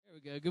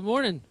we go. Good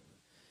morning.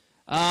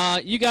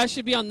 You guys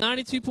should be on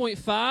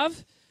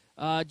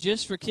 92.5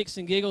 just for kicks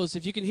and giggles.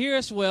 If you can hear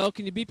us well,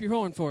 can you beep your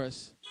horn for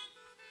us?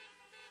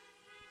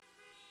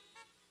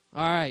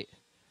 All right.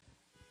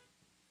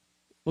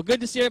 Well,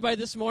 good to see everybody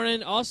this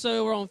morning.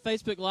 Also, we're on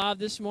Facebook Live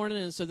this morning,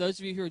 and so those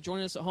of you who are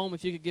joining us at home,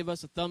 if you could give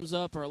us a thumbs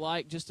up or a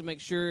like just to make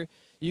sure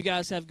you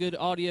guys have good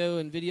audio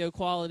and video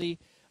quality.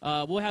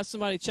 We'll have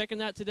somebody checking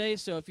that today,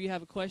 so if you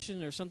have a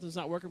question or something's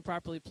not working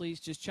properly,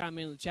 please just chime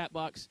in the chat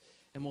box,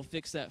 and we'll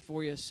fix that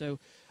for you. So,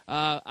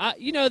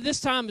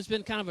 this time has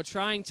been kind of a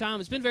trying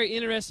time. It's been very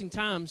interesting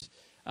times.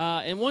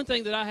 And one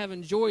thing that I have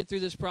enjoyed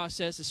through this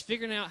process is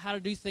figuring out how to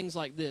do things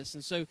like this.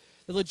 And so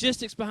the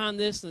logistics behind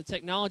this and the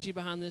technology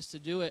behind this to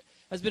do it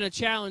has been a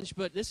challenge,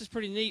 but this is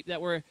pretty neat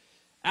that we're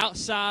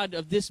outside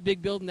of this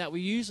big building that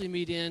we usually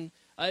meet in.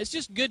 It's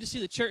just good to see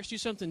the church do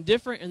something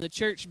different and the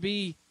church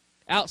be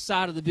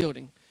outside of the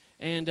building.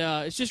 And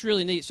it's just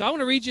really neat. So I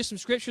want to read you some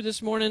scripture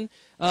this morning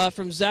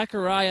from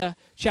Zechariah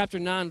chapter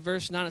 9,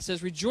 verse 9. It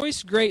says,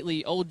 "Rejoice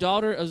greatly, O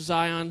daughter of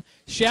Zion.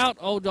 Shout,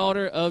 O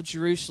daughter of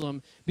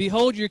Jerusalem.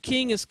 Behold, your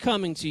king is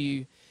coming to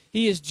you.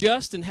 He is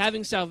just and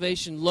having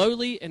salvation,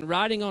 lowly and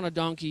riding on a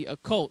donkey, a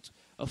colt,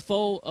 a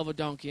foal of a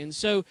donkey." And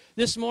so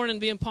this morning,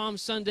 being Palm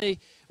Sunday,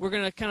 we're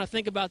going to kind of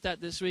think about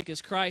that this week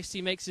as Christ,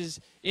 he makes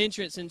his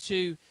entrance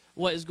into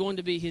what is going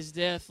to be his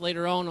death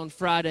later on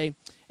Friday.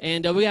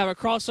 And we have a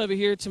cross over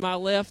here to my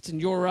left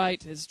and your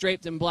right. It's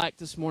draped in black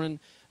this morning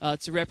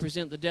to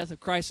represent the death of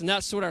Christ. And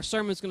that's what our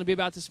sermon is going to be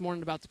about this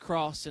morning, about the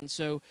cross. And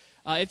so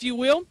if you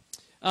will,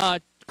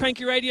 crank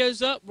your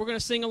radios up. We're going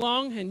to sing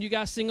along, and you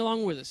guys sing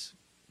along with us.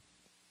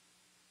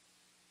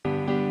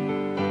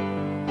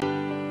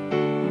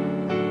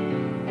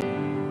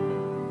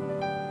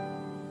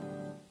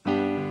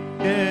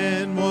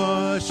 And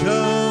wash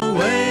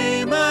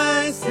away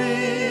my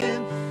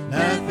sin,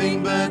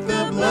 nothing but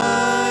the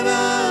blood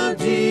of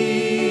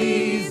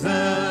Jesus.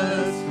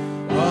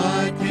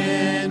 What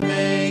can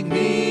make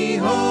me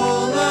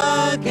whole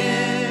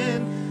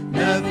again?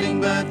 Nothing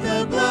but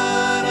the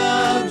blood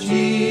of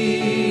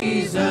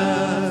Jesus.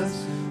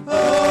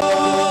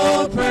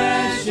 Oh,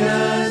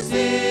 precious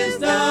is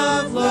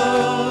the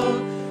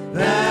flow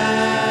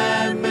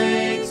that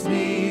makes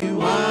me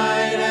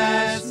white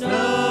as snow.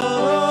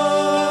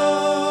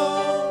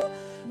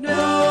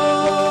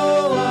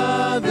 No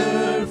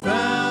other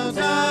fount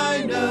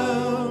I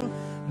know,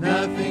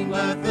 nothing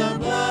but the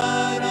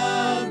blood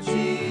of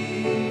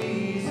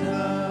Jesus.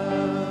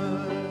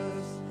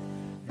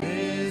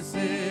 This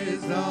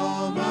is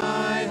all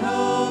my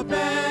hope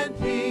and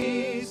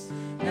peace,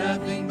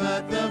 nothing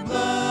but the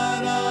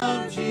blood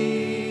of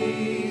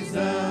Jesus.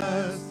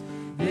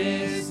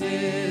 This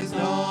is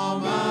all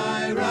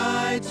my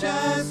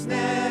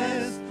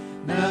righteousness,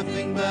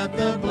 nothing but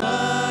the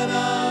blood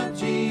of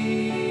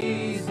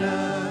Jesus.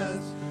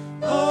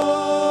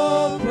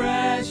 Oh,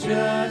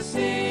 precious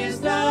is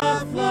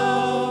the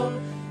flow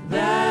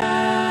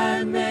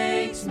that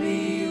makes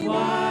me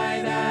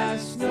white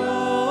as snow.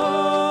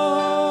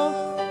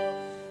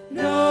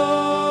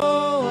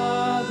 No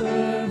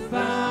other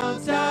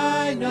fount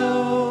I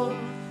know,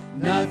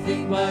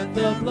 nothing but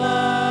the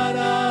blood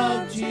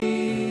of Jesus.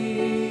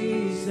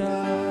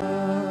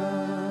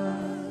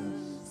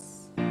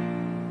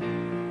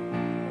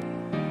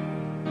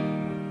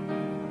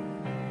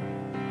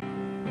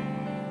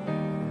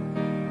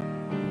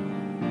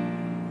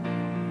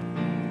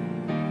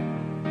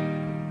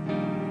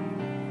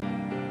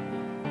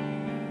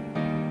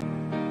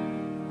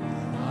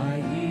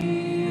 I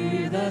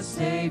hear the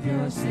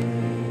Savior say,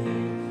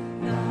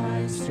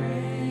 thy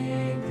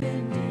strength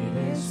indeed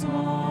is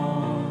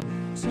small.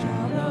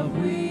 Child of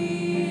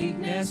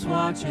weakness,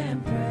 watch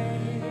and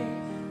pray.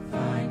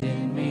 Find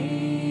in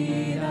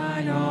me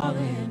thine all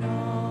in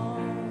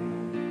all.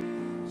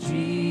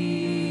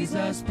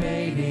 Jesus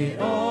paid it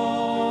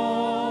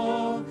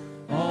all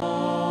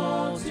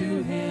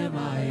to him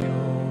I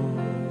owe.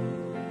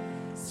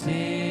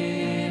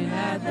 Sin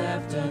had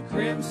left a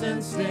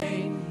crimson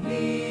stain,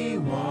 he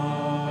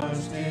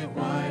washed it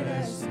white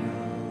as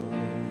snow.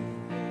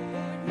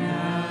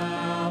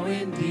 Now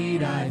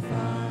indeed I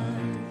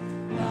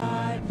find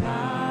thy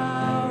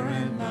power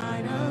and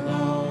thine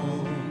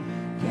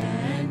alone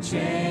can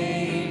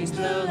change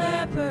the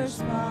leper's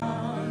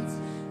spots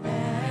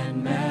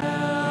and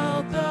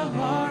melt the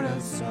heart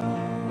of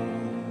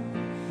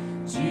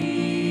stone.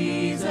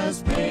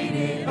 Jesus paid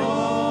it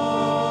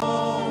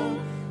all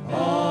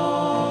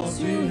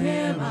to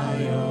him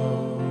I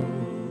owe.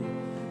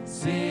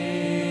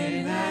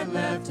 Sin had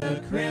left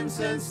a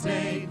crimson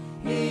stain,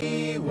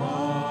 he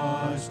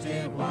washed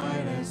it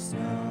white as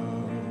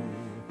snow.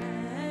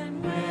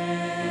 And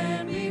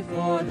when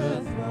before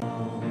the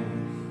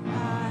throne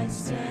I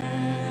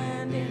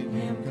stand in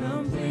him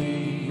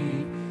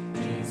complete,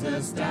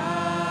 Jesus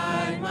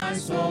died my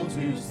soul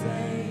to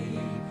save,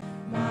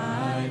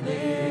 my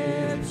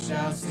lips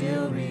shall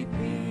still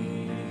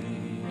repeat,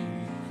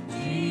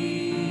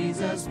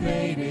 Jesus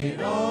paid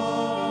it all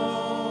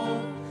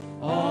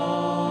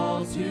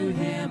to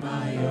him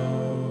I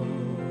owe.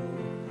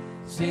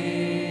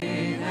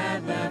 Sin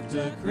had left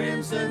left a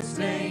crimson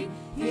stain.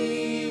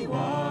 He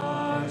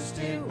washed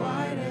it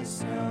white as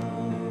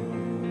snow.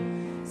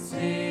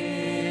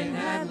 Sin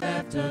had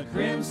left a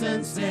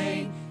crimson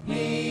stain.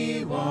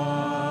 He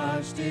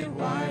washed it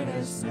white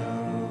as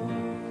snow.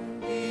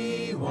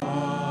 He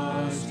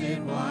washed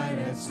it white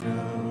as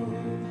snow.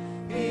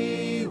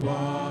 He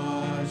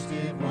washed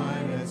it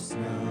white as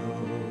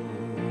snow.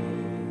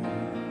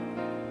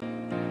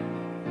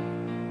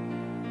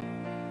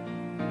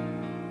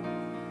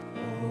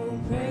 Oh,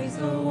 praise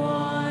the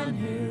one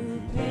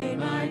who paid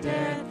my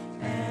debt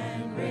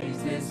and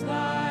raised his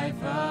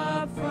life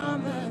up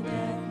from the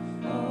dead.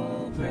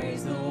 Oh,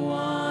 praise the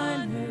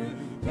one who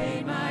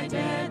paid my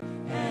debt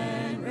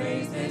and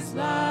raised his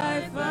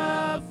life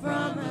up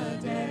from the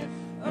dead.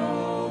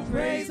 Oh,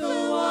 praise the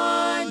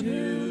one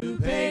who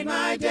paid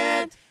my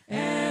debt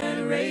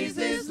and raised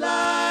his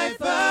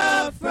life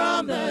up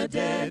from the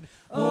dead.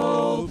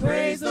 Oh,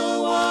 praise the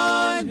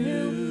one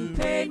who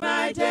paid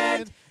my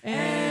debt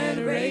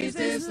and raised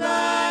his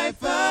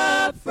life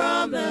up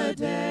from the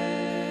dead.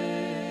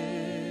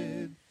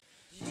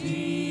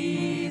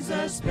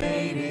 Jesus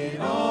paid it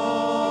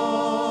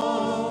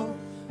all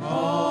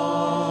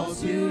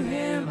to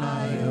him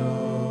I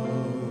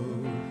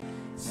owe.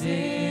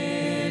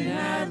 Sin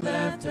had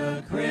left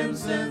a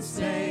crimson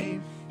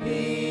stain.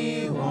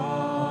 He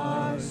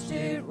washed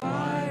it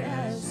white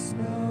as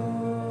snow.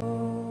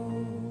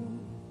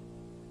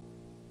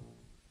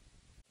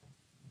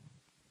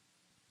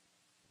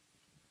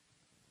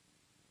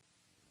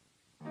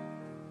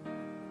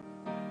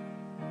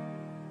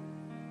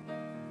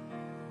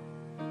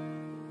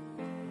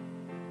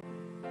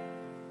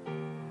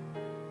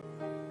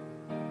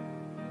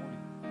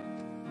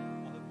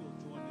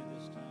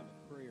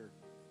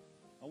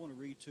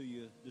 To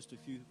you just a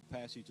few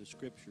passages of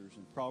scriptures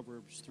in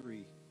Proverbs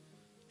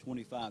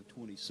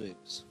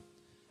 3:25-26.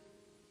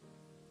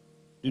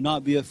 Do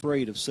not be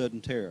afraid of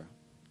sudden terror,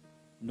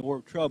 nor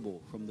of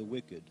trouble from the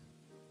wicked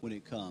when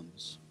it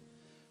comes.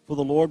 For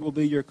the Lord will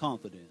be your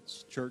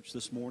confidence. Church,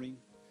 this morning,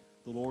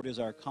 the Lord is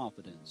our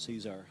confidence.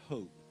 He's our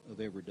hope of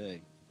every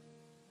day.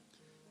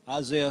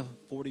 Isaiah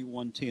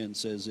 41:10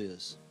 says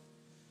this.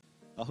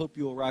 I hope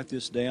you will write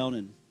this down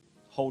and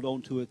hold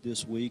on to it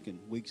this week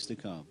and weeks to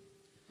come.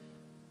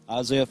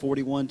 Isaiah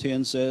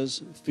 41:10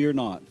 says, Fear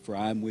not, for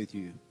I am with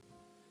you.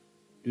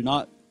 Be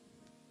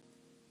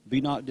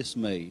not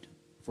dismayed,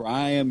 for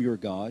I am your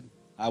God.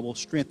 I will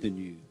strengthen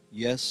you.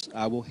 Yes,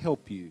 I will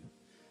help you.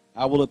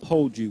 I will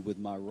uphold you with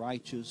my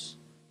righteous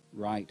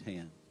right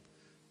hand.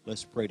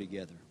 Let's pray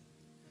together.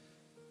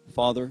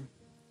 Father,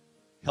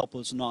 help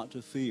us not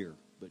to fear,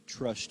 but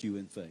trust you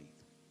in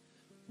faith.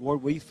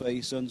 Lord, we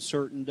face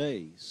uncertain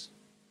days,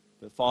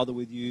 but Father,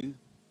 with you,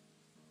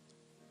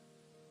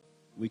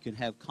 we can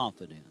have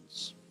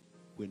confidence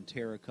when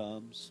terror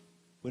comes,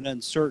 when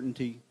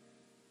uncertainty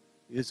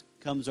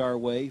comes our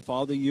way.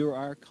 Father, you're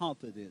our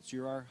confidence,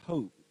 you're our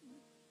hope,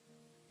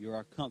 you're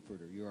our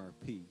comforter, you're our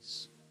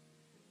peace.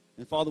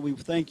 And Father, we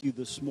thank you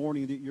this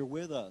morning that you're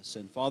with us.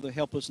 And Father,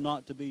 help us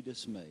not to be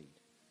dismayed,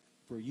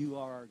 for you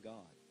are our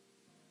God.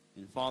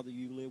 And Father,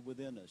 you live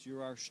within us.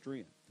 You're our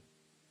strength,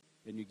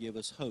 and you give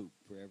us hope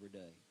for every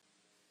day.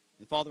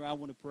 And Father, I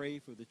want to pray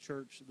for the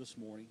church this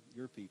morning,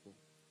 your people.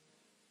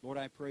 Lord,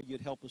 I pray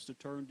you'd help us to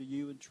turn to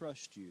you and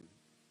trust you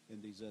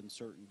in these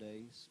uncertain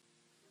days.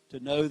 To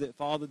know that,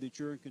 Father, that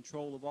you're in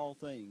control of all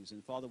things.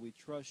 And, Father, we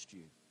trust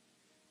you.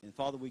 And,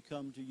 Father, we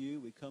come to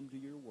you. We come to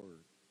your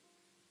word.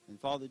 And,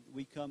 Father,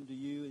 we come to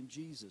you in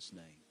Jesus'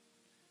 name.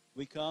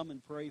 We come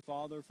and pray,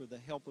 Father, for the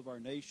help of our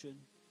nation.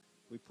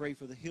 We pray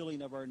for the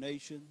healing of our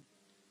nation,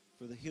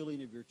 for the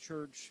healing of your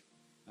church.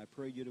 I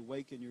pray you'd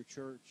awaken your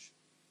church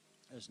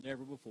as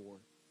never before.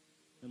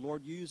 And,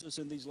 Lord, use us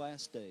in these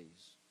last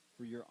days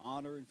for your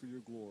honor and for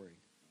your glory,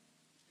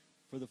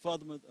 for the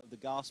furtherance of the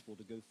gospel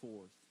to go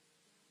forth,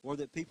 or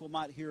that people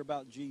might hear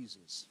about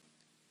Jesus,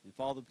 and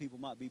Father, people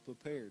might be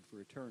prepared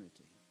for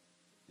eternity.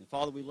 And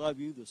Father, we love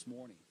you this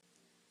morning.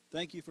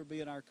 Thank you for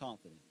being our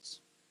confidence.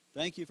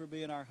 Thank you for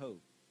being our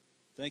hope.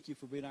 Thank you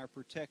for being our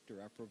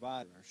protector, our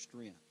provider, our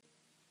strength.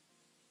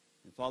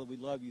 And Father, we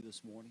love you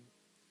this morning.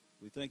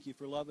 We thank you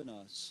for loving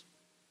us.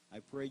 I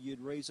pray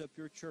you'd raise up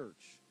your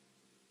church,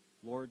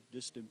 Lord,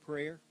 just in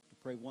prayer, to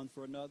pray one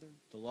for another,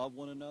 to love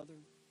one another,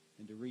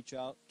 and to reach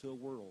out to a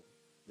world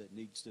that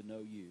needs to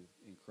know you.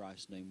 In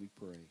Christ's name we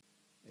pray.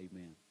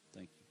 Amen.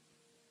 Thank you.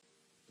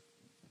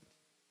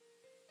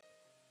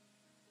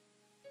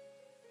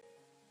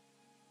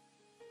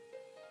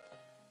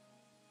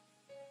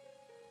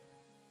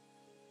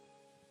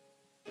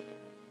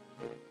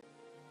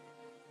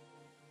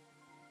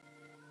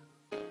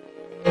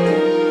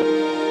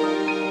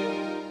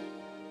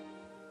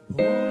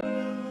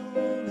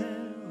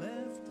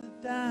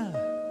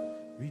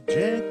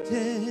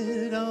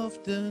 Rejected,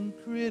 often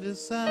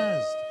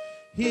criticized,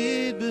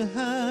 hid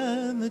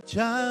behind the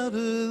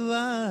childhood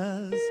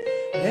lies.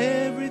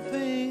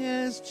 Everything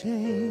has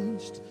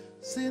changed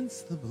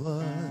since the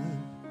blood,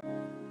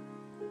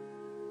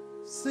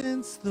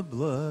 since the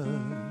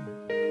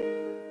blood,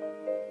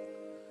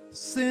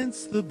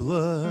 since the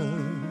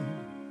blood.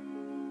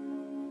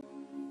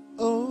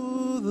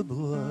 the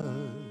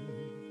blood.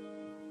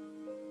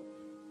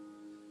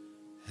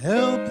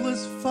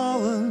 Helpless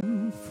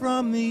fallen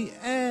from the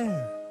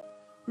air,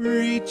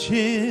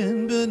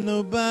 reaching but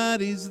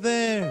nobody's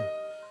there.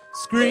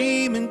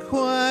 Screaming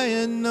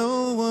quiet,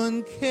 no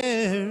one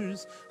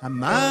cares. I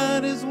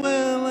might as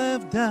well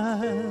have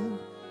died,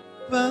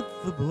 but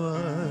the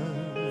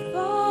blood,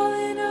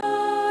 falling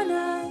on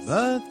us,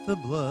 but the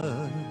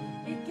blood,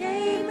 it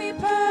gave me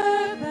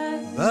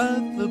purpose.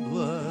 but the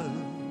blood,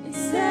 It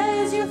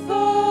says you're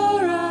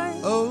for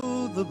us.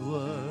 oh the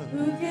blood,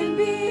 Who can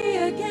be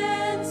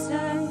against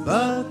us?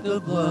 but the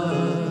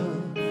blood,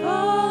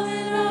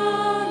 Falling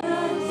on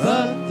us,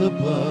 but the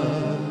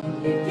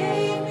blood, it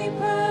gave me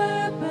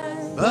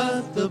purpose.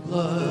 but the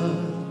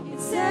blood, It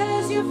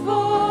says you're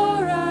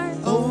for us.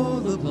 oh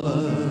the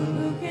blood,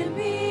 Who can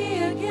be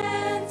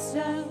against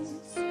us?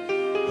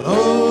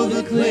 oh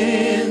the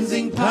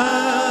cleansing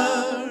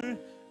power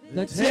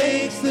that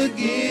takes the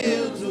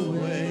guilt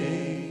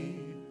away.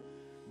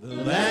 The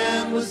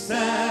Lamb was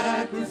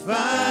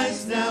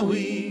sacrificed, now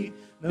we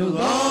no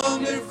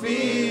longer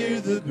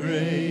fear the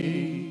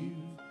grave.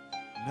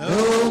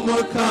 No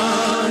more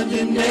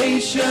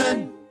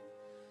condemnation,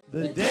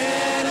 the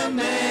debt of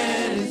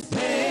man is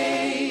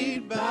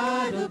paid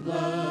by the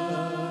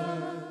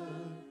blood,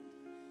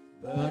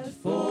 but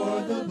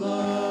for the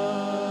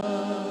blood,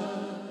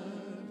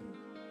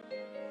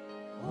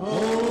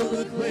 oh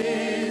the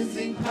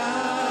cleansing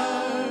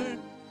power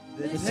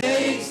that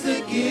takes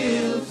the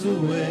guilt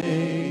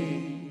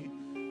away.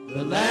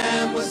 The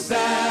Lamb was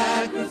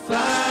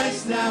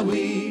sacrificed, now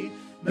we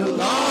no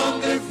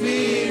longer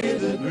fear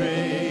the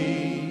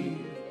grave.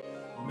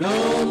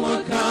 No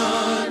more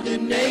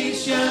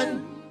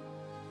condemnation,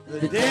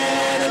 the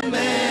debt of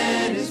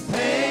man is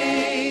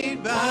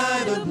paid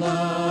by the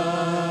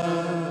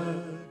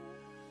blood,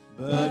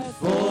 but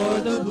for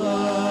the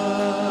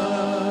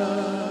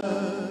blood,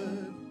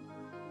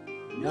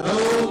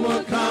 no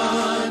more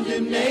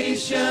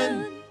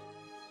condemnation,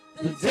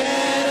 the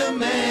debt of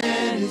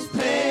man is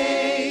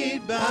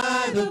paid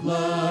by the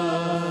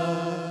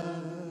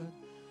blood,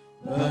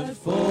 but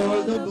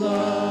for the blood.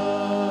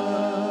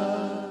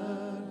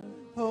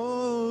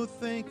 Oh,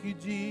 thank you,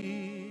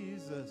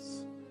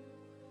 Jesus.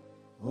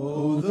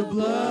 Oh, the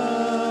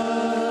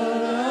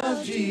blood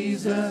of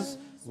Jesus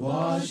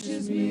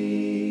washes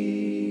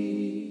me.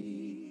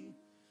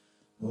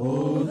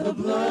 Oh, the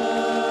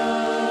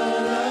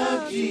blood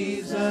of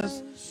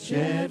Jesus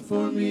shed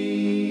for me.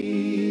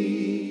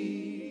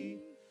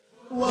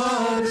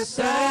 What a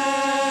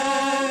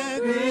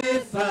sacrifice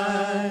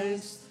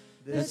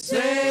that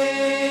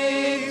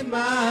saved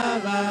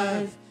my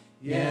life.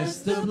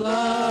 Yes, the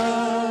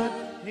blood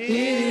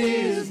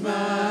is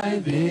my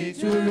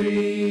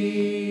victory.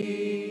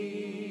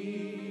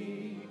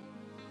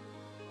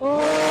 Oh,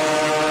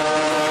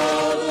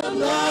 the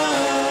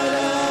blood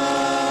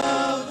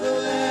of the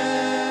Lamb.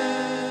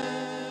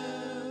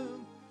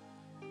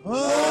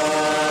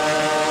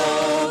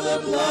 Oh, the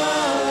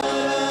blood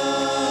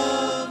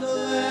of the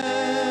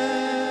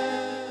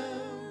Lamb.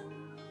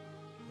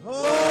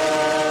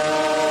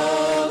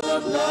 Oh, the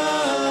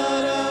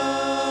blood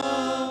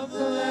of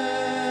the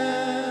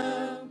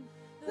Lamb.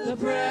 The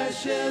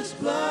precious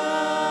blood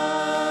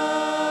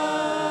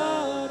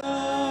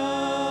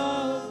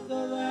of the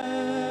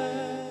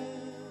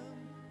Lamb.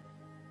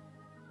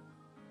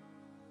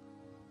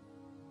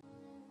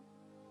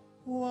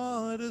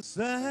 What a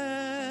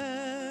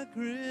sacrifice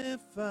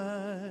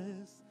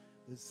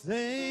that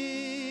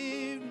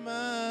saved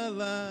my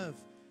life.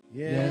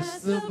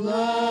 Yes, the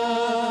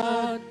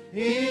blood,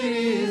 it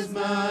is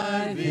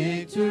my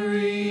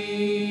victory.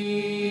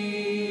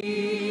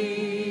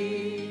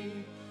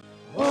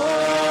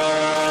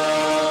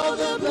 Oh,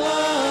 the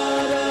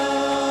blood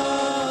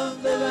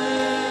of the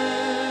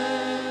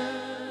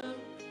Lamb.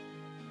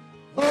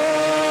 Oh,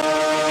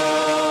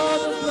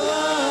 the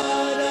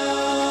blood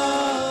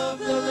of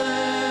the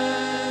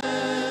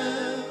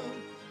Lamb.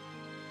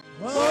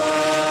 Oh,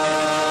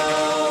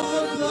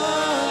 the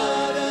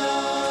blood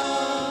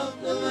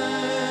of the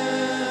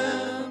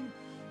Lamb.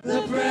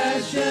 The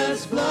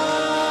precious blood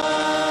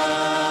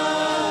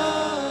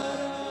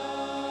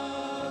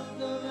of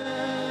the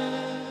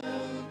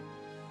Lamb.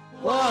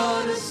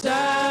 What a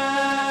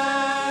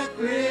sacrifice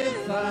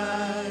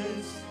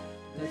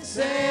that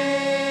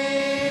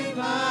saved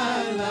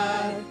my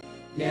life.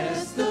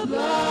 Yes, the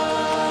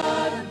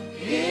blood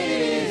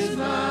is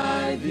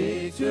my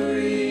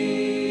victory.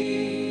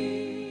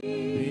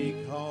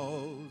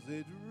 Because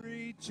it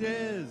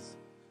reaches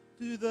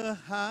to the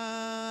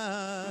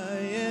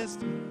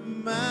highest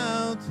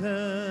mountain,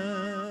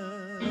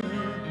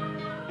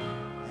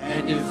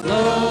 and it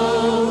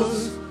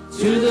flows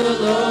to the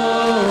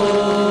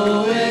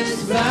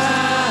lowest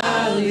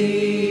valley.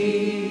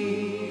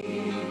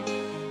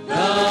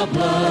 The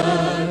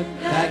blood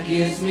that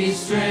gives me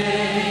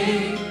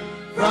strength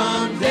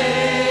from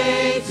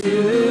day to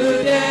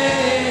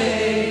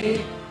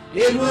day,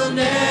 it will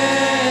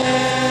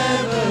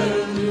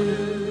never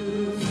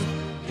lose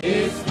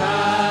its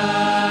power.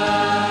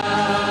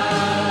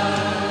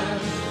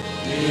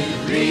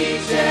 It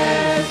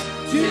reaches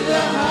to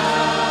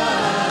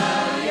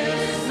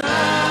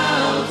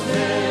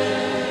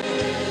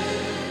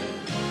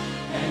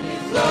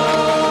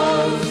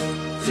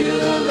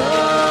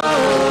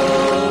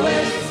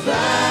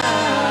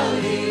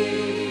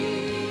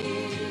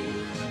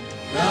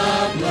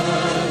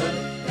blood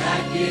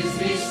that gives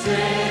me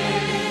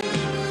strength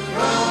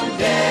from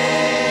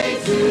day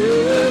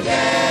to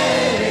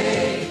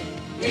day.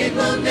 It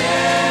will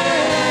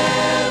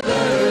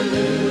never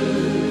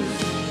lose.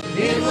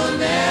 It will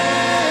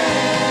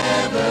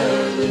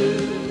never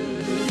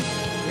lose.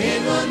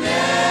 It will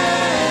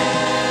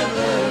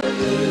never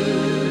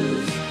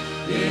lose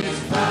its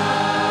power.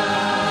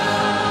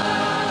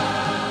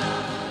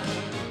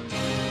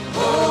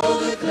 Oh,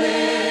 the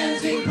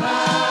cleansing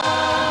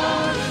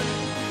power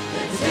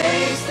that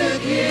takes the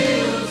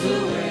guilt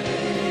away.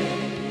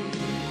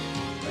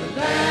 The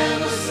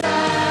Lamb of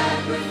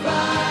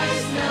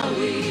sacrifice, now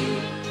we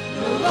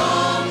no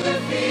longer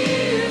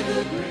fear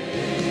the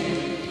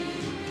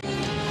grave.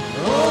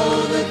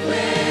 Oh, the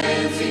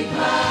cleansing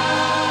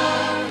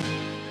power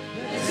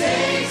that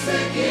takes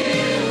the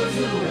guilt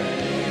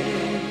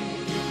away.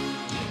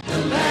 The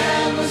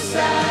Lamb of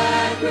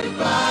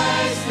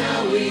sacrifice,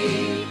 now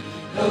we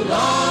no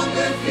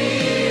longer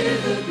fear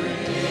the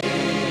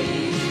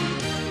grave.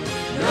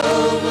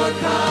 No more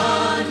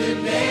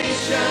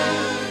condemnation.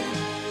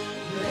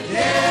 The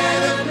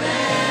debt of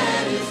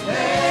man is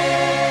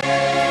paid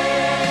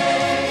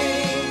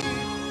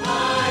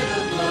by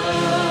the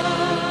blood,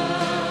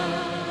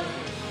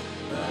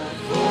 but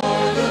for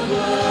the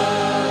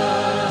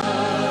blood,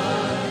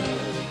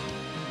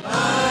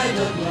 by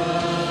the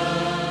blood,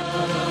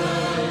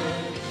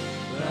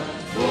 but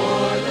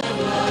for the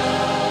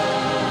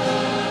blood,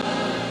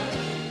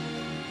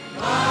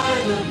 by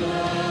the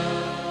blood.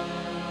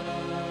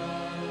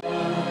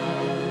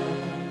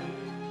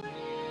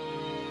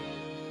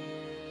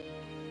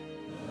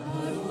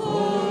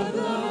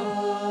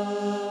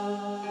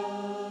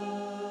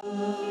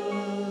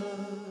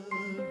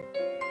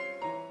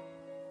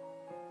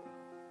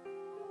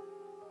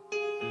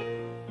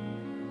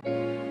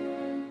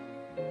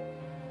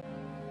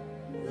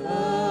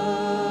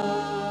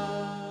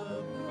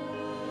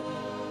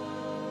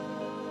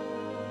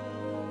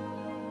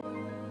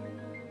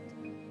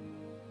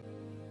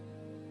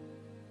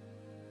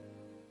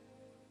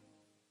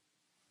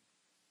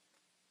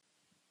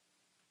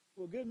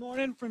 Well, good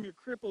morning from your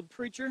crippled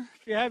preacher.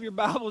 If you have your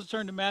Bibles,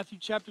 turn to Matthew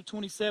chapter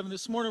 27.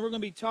 This morning we're going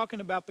to be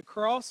talking about the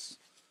cross.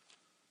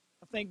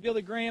 I think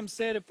Billy Graham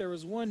said if there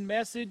was one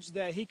message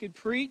that he could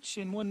preach,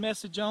 and one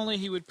message only,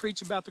 he would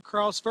preach about the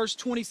cross. Verse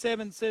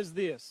 27 says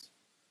this: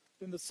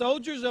 Then the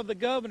soldiers of the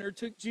governor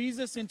took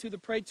Jesus into the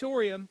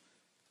praetorium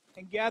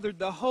and gathered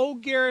the whole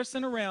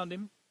garrison around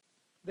him.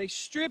 They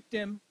stripped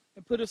him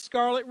and put a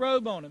scarlet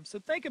robe on him. So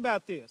think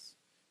about this.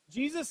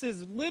 Jesus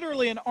is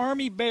literally in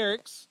army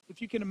barracks, if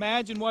you can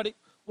imagine what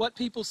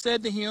people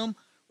said to him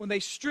when they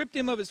stripped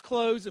him of his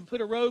clothes and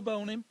put a robe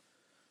on him.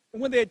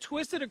 And when they had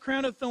twisted a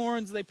crown of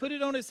thorns, they put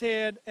it on his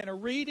head and a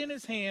reed in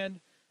his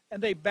hand,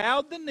 and they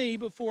bowed the knee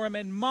before him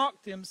and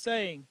mocked him,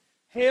 saying,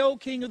 Hail,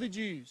 King of the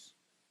Jews!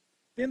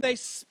 Then they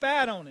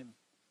spat on him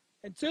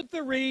and took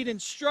the reed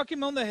and struck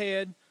him on the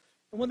head.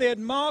 And when they had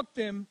mocked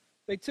him,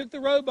 they took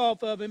the robe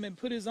off of him and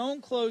put his own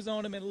clothes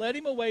on him and led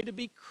him away to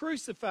be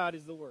crucified,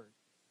 is the word.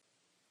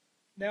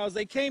 Now as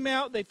they came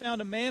out, they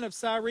found a man of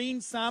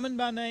Cyrene, Simon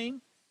by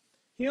name.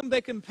 Him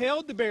they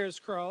compelled to bear his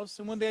cross.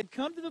 And when they had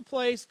come to the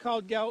place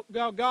called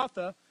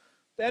Golgotha,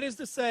 that is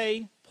to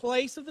say,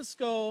 place of the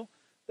skull,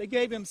 they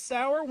gave him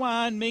sour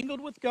wine mingled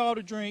with gall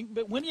to drink.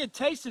 But when he had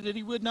tasted it,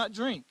 he would not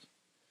drink.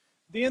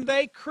 Then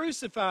they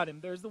crucified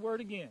him, there's the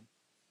word again,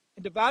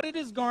 and divided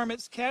his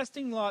garments,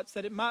 casting lots,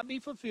 that it might be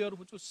fulfilled,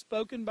 which was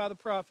spoken by the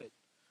prophet.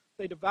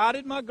 They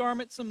divided my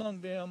garments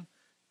among them,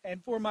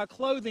 and for my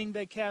clothing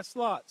they cast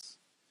lots.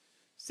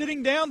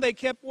 Sitting down, they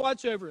kept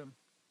watch over him,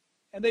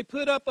 and they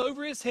put up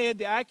over his head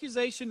the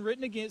accusation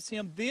written against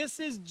him, This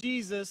is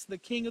Jesus, the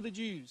King of the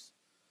Jews.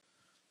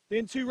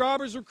 Then two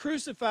robbers were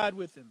crucified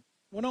with him,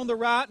 one on the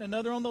right and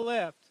another on the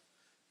left.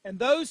 And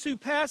those who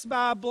passed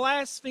by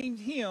blasphemed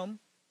him,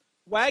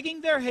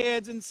 wagging their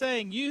heads and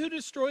saying, You who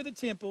destroy the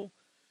temple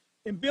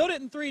and build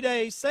it in 3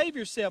 days, save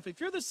yourself. If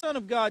you're the Son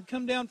of God,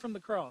 come down from the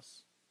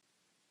cross.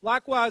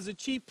 Likewise, the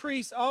chief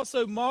priests,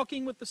 also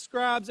mocking with the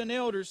scribes and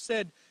elders,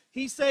 said,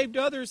 He saved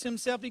others,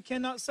 himself he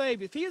cannot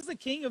save. If he is the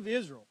King of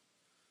Israel,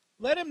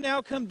 let him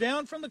now come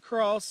down from the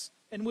cross,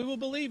 and we will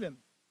believe him.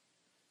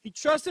 He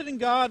trusted in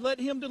God, let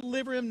him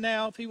deliver him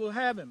now if he will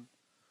have him.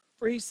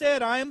 For he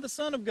said, I am the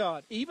Son of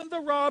God. Even the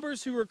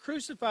robbers who were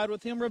crucified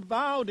with him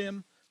reviled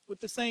him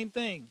with the same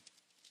thing.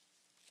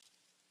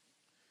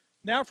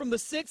 Now from the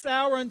 6th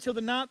hour until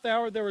the 9th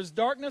hour there was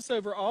darkness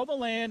over all the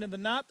land. And the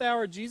 9th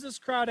hour Jesus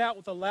cried out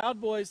with a loud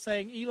voice,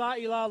 saying,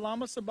 Eli, Eli,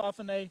 lama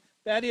sabachthani,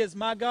 that is,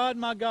 my God,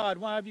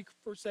 why have you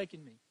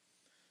forsaken me?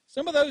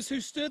 Some of those who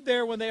stood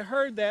there, when they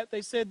heard that,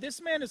 they said,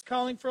 This man is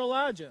calling for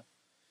Elijah.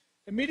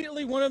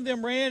 Immediately one of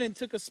them ran and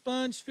took a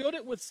sponge, filled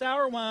it with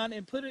sour wine,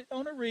 and put it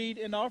on a reed,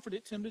 and offered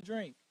it to him to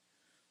drink.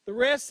 The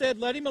rest said,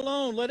 Let him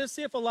alone. Let us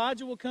see if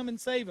Elijah will come and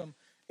save him.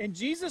 And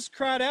Jesus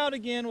cried out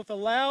again with a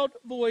loud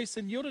voice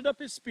and yielded up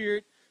his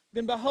spirit.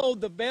 Then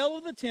behold, the veil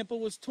of the temple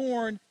was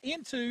torn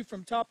in two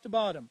from top to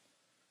bottom.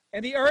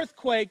 And the earth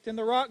quaked, and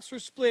the rocks were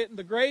split, and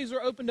the graves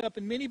were opened up,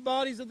 and many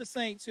bodies of the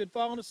saints who had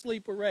fallen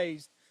asleep were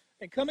raised.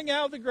 And coming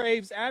out of the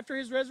graves after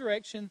his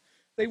resurrection,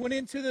 they went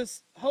into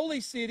this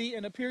holy city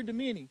and appeared to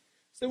many.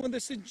 So when the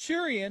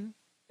centurion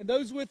and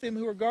those with him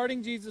who were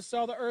guarding Jesus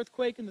saw the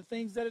earthquake and the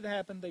things that had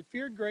happened, they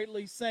feared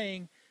greatly,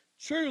 saying,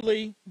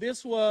 truly,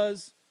 this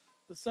was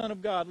the Son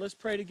of God. Let's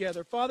pray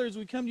together. Father, as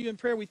we come to you in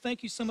prayer, we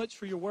thank you so much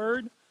for your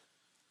word.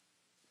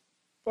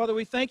 Father,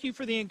 we thank you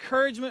for the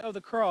encouragement of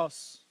the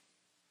cross.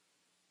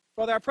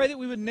 Father, I pray that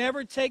we would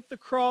never take the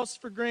cross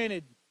for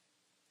granted.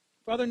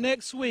 Father,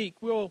 next week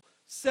we'll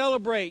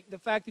celebrate the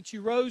fact that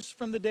you rose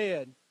from the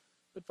dead.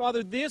 But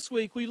Father, this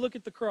week we look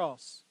at the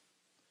cross.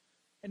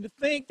 And to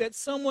think that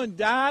someone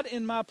died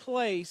in my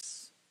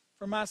place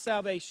for my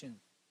salvation.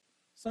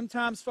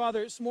 Sometimes,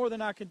 Father, it's more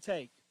than I can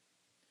take.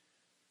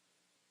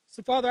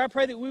 So, Father, I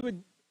pray that we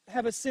would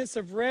have a sense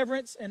of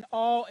reverence and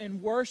awe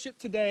and worship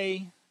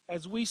today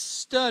as we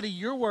study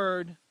your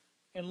word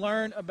and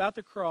learn about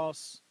the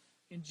cross.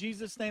 In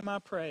Jesus' name I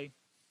pray.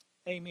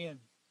 Amen.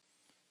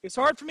 It's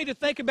hard for me to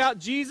think about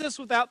Jesus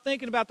without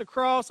thinking about the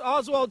cross.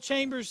 Oswald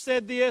Chambers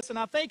said this, and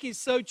I think he's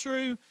so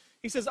true.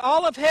 He says,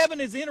 all of heaven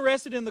is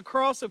interested in the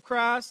cross of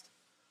Christ.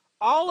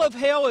 All of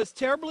hell is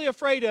terribly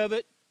afraid of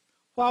it,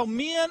 while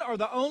men are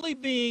the only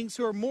beings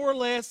who are more or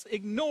less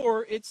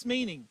ignore its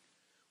meaning.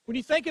 When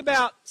you think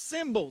about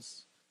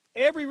symbols,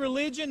 every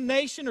religion,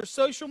 nation, or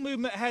social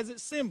movement has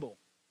its symbol,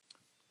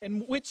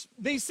 in which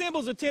these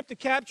symbols attempt to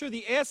capture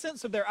the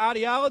essence of their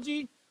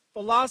ideology,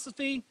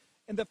 philosophy,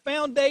 and the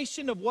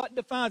foundation of what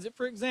defines it.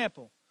 For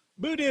example,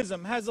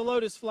 Buddhism has a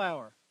lotus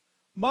flower.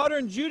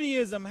 Modern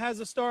Judaism has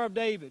a Star of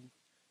David.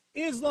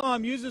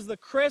 Islam uses the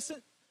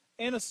crescent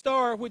and a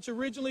star, which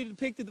originally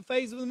depicted the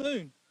phase of the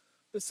moon.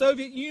 The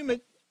Soviet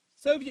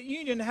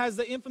Union has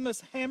the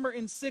infamous hammer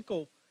and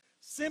sickle.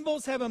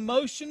 Symbols have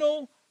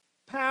emotional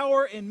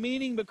power and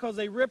meaning because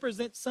they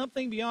represent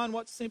something beyond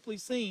what's simply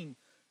seen.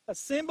 A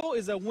symbol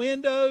is a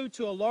window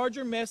to a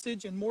larger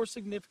message and a more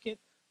significant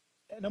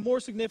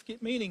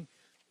meaning.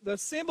 The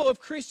symbol of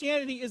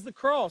Christianity is the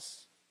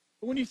cross.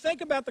 But when you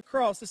think about the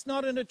cross, it's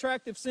not an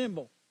attractive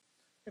symbol.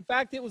 In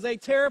fact, it was a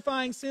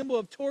terrifying symbol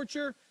of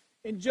torture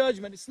and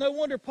judgment. It's no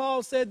wonder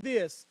Paul said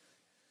this.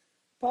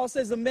 Paul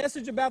says the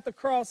message about the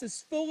cross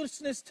is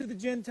foolishness to the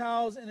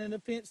Gentiles and an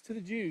offense to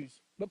the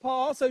Jews. But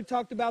Paul also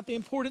talked about the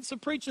importance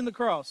of preaching the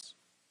cross.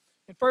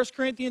 In 1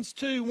 Corinthians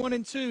 2, 1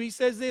 and 2, he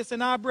says this,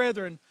 and I,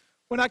 brethren,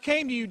 when I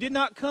came to you, did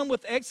not come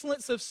with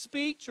excellence of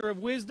speech or of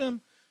wisdom,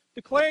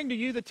 declaring to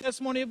you the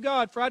testimony of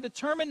God. For I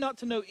determined not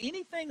to know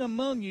anything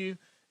among you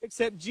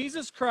except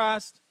Jesus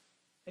Christ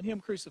and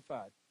him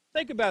crucified.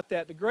 Think about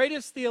that. The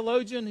greatest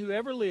theologian who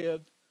ever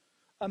lived,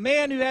 a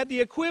man who had the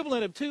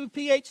equivalent of 2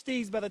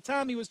 PhDs by the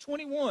time he was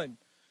 21,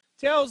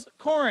 tells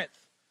Corinth,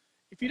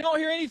 if you don't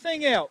hear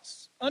anything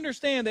else,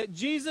 understand that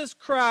Jesus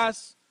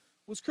Christ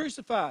was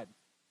crucified.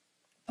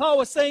 Paul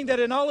was saying that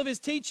in all of his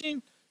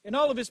teaching, in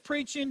all of his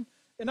preaching,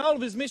 in all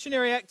of his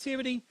missionary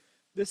activity,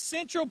 the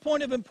central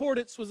point of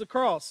importance was the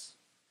cross.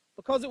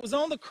 Because it was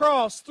on the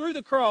cross, through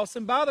the cross,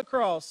 and by the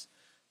cross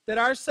that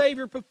our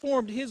Savior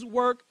performed his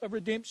work of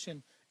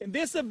redemption. And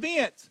this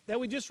event that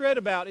we just read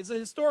about is a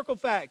historical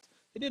fact.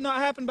 It did not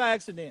happen by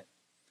accident.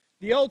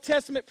 The Old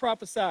Testament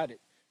prophesied it.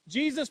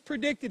 Jesus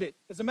predicted it.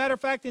 As a matter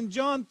of fact, in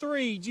John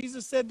 3,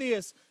 Jesus said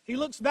this. He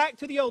looks back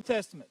to the Old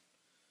Testament.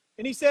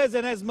 And he says,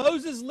 and as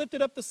Moses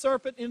lifted up the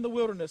serpent in the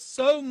wilderness,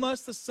 so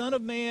must the Son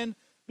of Man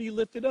be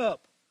lifted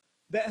up,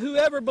 that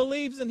whoever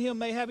believes in him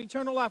may have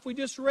eternal life. We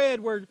just read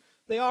where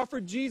they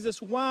offered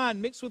Jesus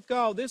wine mixed with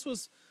gall. This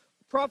was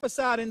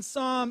prophesied in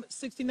Psalm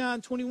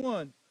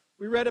 69:21.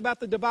 We read about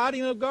the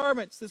dividing of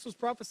garments. This was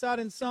prophesied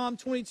in Psalm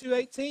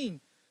 22:18.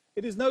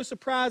 It is no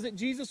surprise that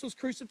Jesus was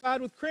crucified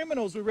with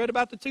criminals. We read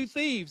about the 2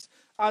 thieves.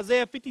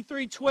 Isaiah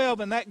 53:12,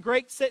 and that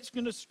great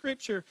section of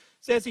Scripture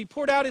says he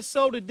poured out his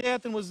soul to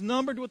death and was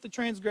numbered with the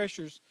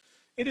transgressors.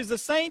 It is the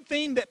same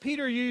theme that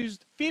Peter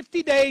used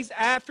 50 days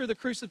after the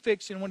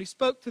crucifixion. When he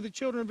spoke to the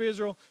children of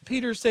Israel,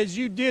 Peter says,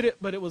 you did it,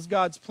 but it was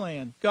God's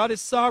plan. God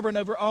is sovereign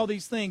over all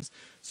these things.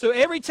 So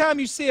every time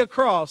you see a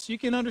cross, you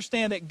can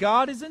understand that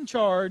God is in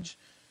charge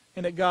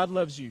and that God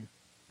loves you.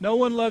 No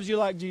one loves you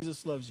like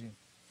Jesus loves you.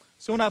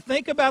 So when I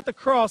think about the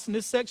cross in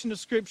this section of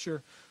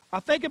Scripture, I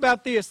think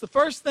about this. The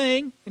first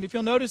thing, and if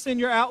you'll notice in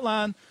your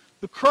outline,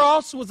 the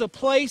cross was a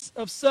place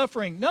of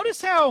suffering.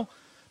 Notice how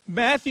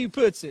Matthew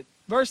puts it.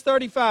 Verse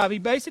 35, he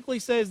basically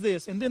says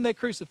this, and then they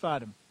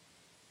crucified him.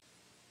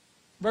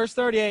 Verse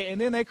 38, and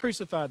then they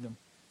crucified them.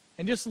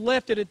 And just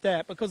left it at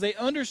that because they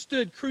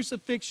understood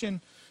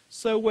crucifixion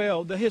so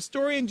well. The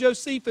historian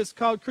Josephus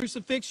called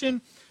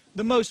crucifixion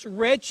the most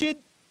wretched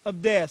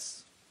of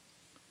deaths.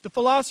 The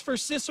philosopher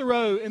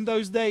Cicero in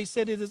those days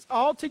said it is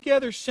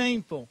altogether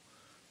shameful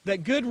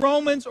that good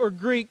Romans or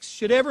Greeks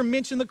should ever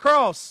mention the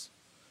cross.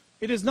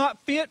 It is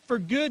not fit for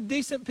good,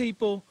 decent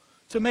people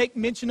to make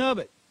mention of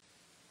it.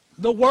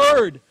 The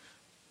word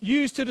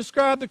used to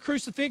describe the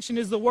crucifixion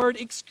is the word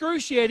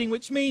excruciating,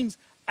 which means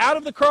out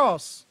of the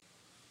cross.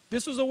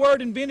 This was a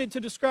word invented to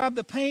describe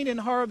the pain and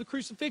horror of the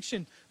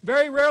crucifixion.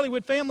 Very rarely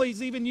would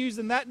families even use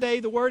in that day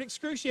the word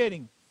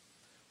excruciating.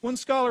 One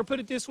scholar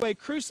put it this way,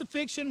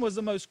 crucifixion was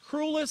the most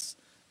cruelest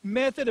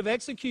method of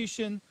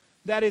execution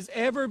that has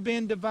ever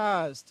been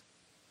devised.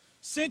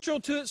 Central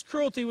to its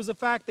cruelty was the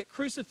fact that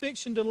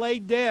crucifixion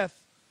delayed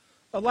death,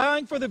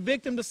 allowing for the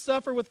victim to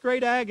suffer with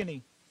great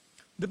agony.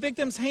 The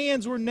victim's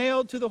hands were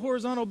nailed to the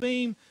horizontal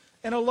beam,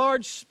 and a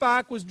large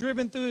spike was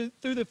driven through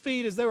the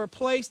feet as they were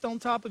placed on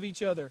top of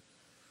each other.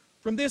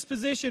 From this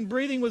position,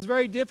 breathing was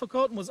very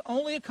difficult and was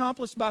only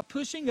accomplished by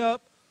pushing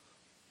up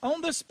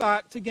on the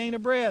spike to gain a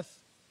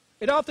breath.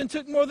 It often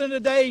took more than a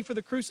day for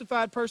the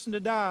crucified person to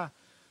die.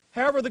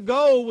 However, the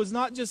goal was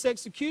not just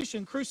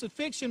execution.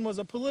 Crucifixion was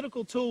a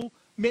political tool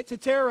meant to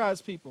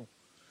terrorize people.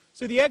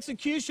 So the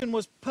execution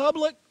was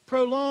public,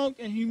 prolonged,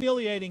 and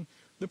humiliating.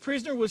 The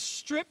prisoner was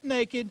stripped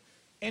naked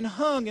and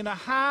hung in a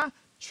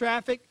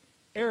high-traffic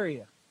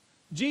area.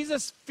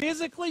 Jesus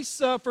physically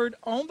suffered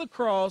on the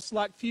cross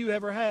like few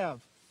ever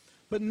have.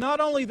 But not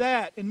only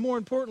that, and more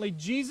importantly,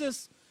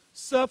 Jesus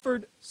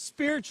suffered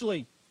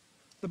spiritually.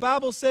 The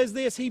Bible says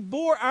this, he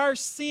bore our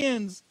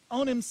sins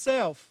on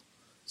himself.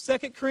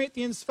 2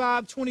 Corinthians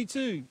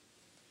 5:22.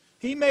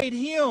 He made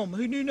him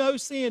who knew no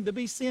sin to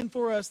be sin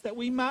for us, that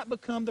we might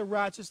become the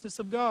righteousness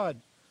of God.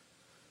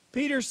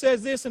 Peter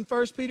says this in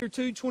 1 Peter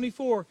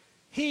 2:24.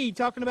 He,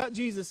 talking about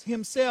Jesus,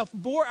 himself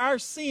bore our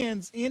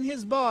sins in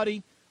his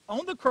body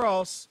on the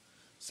cross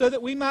so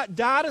that we might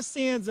die to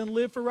sins and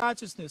live for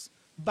righteousness.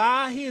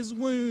 By his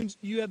wounds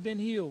you have been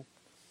healed.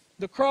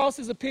 The cross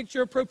is a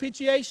picture of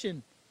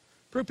propitiation.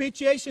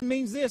 Propitiation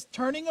means this,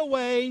 turning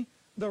away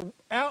the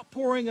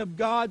outpouring of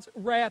God's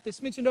wrath.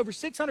 It's mentioned over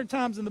 600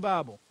 times in the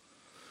Bible.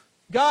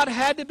 God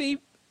had to be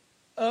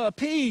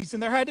appeased,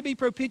 and there had to be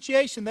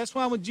propitiation. That's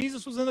why when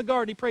Jesus was in the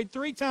garden, he prayed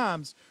 3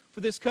 times for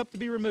this cup to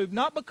be removed.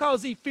 Not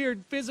because he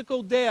feared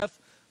physical death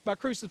by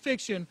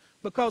crucifixion,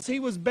 because he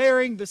was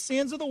bearing the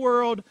sins of the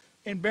world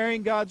and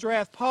bearing God's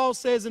wrath. Paul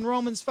says in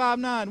Romans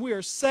 5:9, we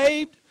are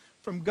saved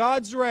from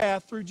God's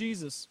wrath through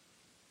Jesus.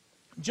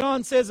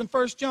 John says in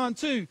 1 John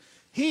 2,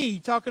 he,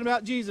 talking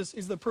about Jesus,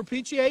 is the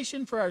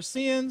propitiation for our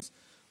sins,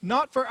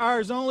 not for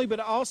ours only, but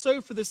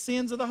also for the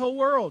sins of the whole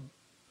world.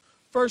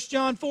 1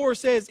 John 4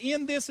 says,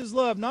 in this is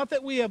love, not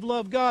that we have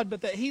loved God, but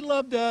that he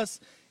loved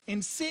us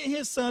and sent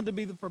his Son to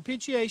be the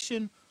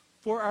propitiation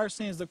for our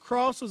sins. The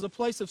cross was a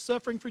place of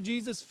suffering for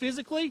Jesus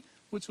physically,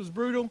 which was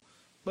brutal,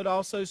 but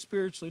also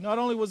spiritually. Not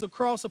only was the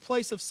cross a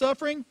place of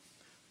suffering,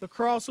 the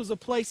cross was a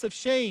place of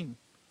shame.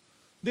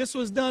 This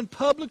was done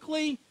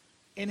publicly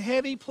in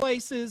heavy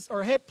places,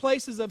 or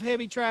places of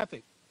heavy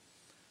traffic.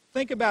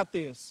 Think about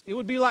this. It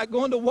would be like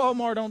going to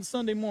Walmart on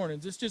Sunday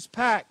mornings. It's just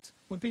packed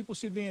when people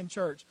should be in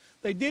church.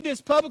 They did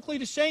this publicly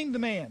to shame the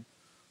man.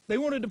 They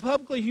wanted to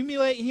publicly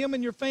humiliate him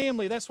and your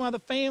family. That's why the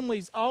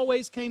families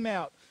always came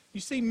out.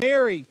 You see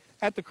Mary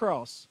at the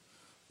cross.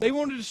 They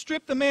wanted to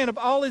strip the man of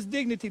all his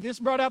dignity. This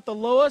brought out the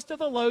lowest of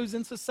the lows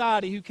in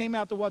society who came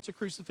out to watch a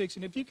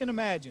crucifixion. If you can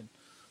imagine,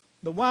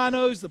 the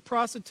winos, the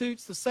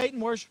prostitutes, the Satan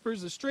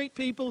worshipers, the street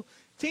people,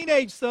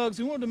 teenage thugs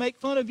who wanted to make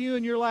fun of you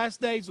in your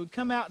last days would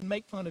come out and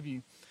make fun of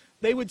you.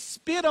 They would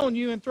spit on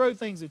you and throw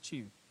things at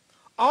you.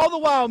 All the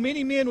while,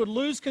 many men would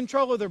lose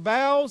control of their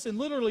bowels and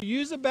literally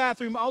use a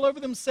bathroom all over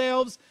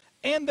themselves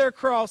and their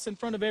cross in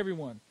front of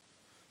everyone.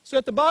 So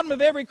at the bottom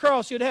of every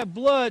cross, you'd have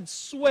blood,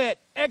 sweat,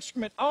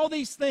 excrement, all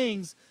these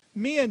things,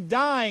 men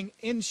dying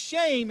in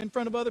shame in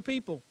front of other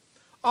people.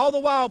 All the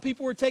while,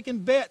 people were taking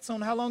bets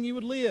on how long you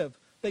would live.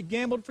 They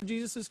gambled for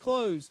Jesus'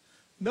 clothes.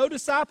 No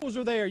disciples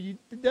were there.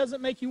 It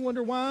doesn't make you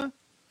wonder why?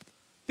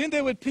 Then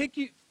they would pick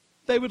you.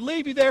 They would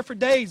leave you there for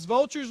days.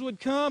 Vultures would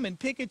come and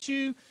pick at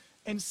you,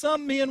 and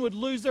some men would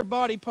lose their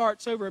body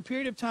parts over a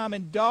period of time,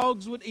 and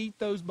dogs would eat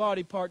those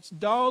body parts.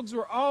 Dogs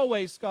were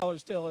always,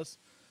 scholars tell us,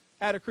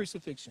 at a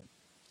crucifixion.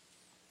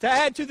 To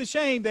add to the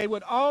shame, they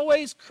would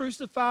always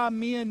crucify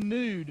men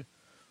nude.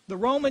 The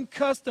Roman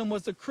custom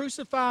was to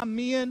crucify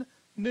men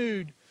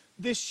nude.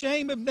 This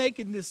shame of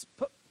nakedness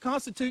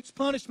constitutes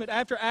punishment.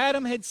 After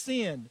Adam had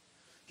sinned,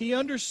 he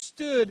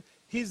understood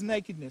his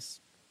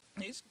nakedness.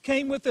 It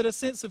came with it a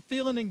sense of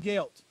feeling and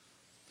guilt.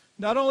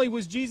 Not only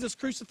was Jesus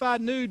crucified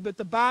nude, but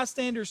the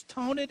bystanders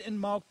taunted and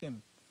mocked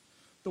him.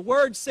 The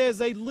word says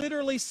they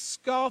literally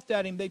scoffed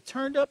at him. They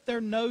turned up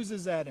their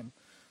noses at him.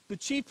 The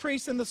chief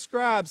priests and the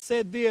scribes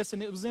said this,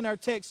 and it was in our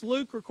text.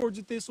 Luke records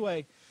it this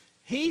way.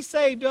 He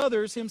saved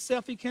others,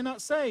 himself he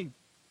cannot save.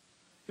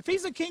 If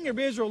he's the king of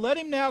Israel, let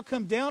him now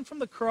come down from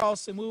the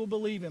cross and we will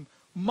believe him.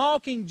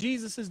 Mocking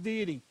Jesus'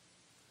 deity.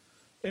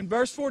 In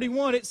verse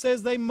 41, it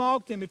says they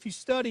mocked him. If you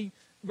study,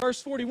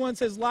 verse 41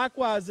 says,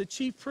 likewise, the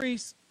chief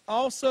priests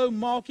also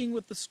mocking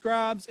with the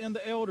scribes and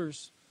the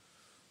elders.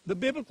 The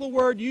biblical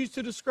word used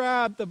to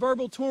describe the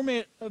verbal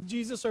torment of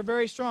Jesus are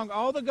very strong.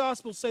 All the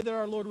Gospels say that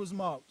our Lord was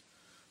mocked.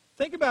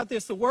 Think about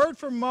this. The word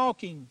for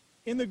mocking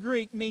in the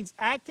Greek means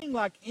acting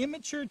like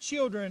immature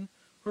children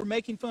who are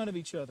making fun of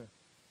each other.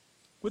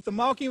 With the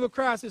mocking of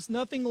Christ, it's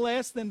nothing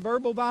less than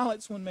verbal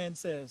violence, one man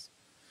says.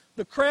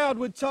 The crowd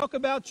would talk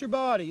about your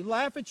body,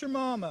 laugh at your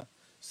mama,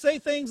 say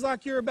things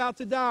like you're about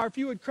to die, or if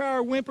you would cry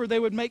or whimper, they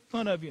would make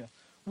fun of you.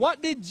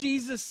 What did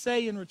Jesus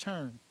say in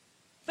return?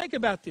 Think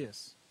about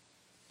this.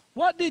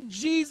 What did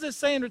Jesus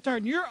say in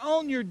return? You're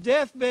on your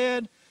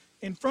deathbed.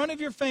 in front of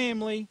your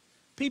family.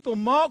 People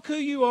mock who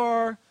you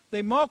are.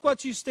 They mock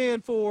what you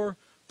stand for,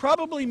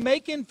 probably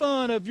making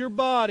fun of your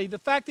body, the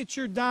fact that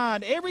you're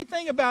dying,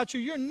 everything about you.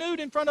 You're nude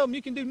in front of them.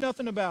 You can do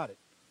nothing about it.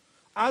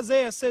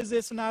 Isaiah says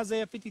this in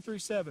Isaiah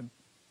 53:7.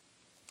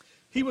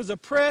 He was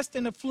oppressed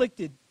and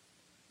afflicted,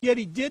 yet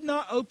he did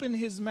not open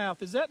his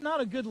mouth. Is that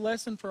not a good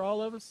lesson for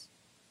all of us?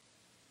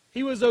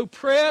 He was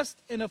oppressed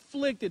and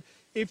afflicted.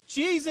 If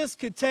Jesus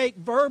could take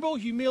verbal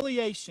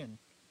humiliation,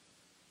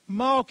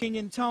 mocking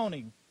and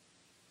taunting,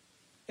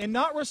 and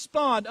not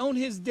respond on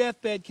his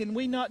deathbed, can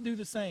we not do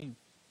the same?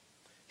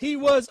 He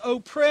was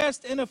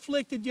oppressed and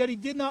afflicted, yet he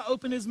did not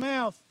open his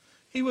mouth.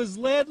 He was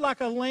led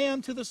like a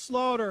lamb to the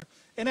slaughter,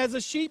 and as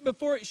a sheep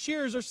before its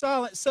shearers are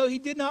silent, so he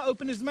did not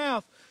open his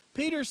mouth.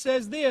 Peter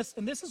says this,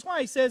 and this is why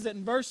he says it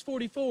in verse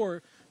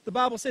 44. The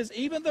Bible says,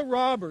 even the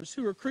robbers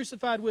who were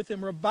crucified with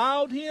him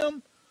reviled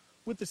him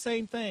with the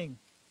same thing.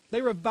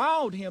 They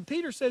reviled him.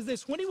 Peter says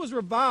this, when he was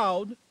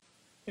reviled,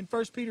 in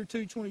 1 Peter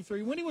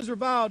 2:23, when he was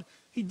reviled,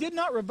 he did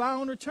not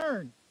revile in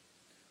return.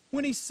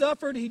 When he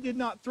suffered, he did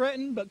not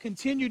threaten, but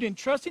continued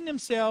entrusting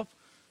himself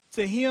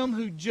to him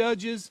who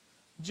judges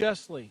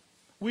justly.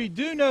 We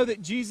do know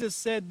that Jesus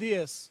said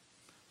this,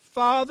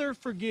 Father,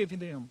 forgive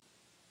them.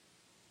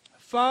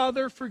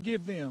 Father,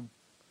 forgive them.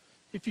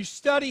 If you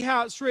study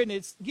how it's written,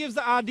 it gives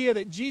the idea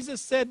that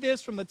Jesus said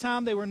this from the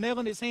time they were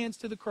nailing his hands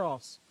to the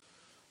cross.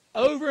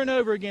 Over and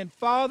over again,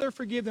 Father,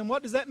 forgive them.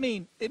 What does that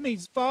mean? It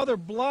means, Father,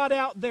 blot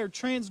out their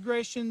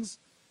transgressions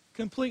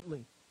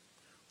completely.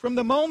 From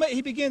the moment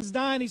he begins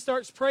dying, he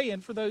starts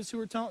praying for those who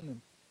are taunting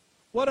him.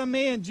 What a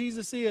man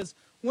Jesus is.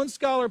 One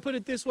scholar put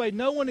it this way,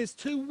 no one is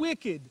too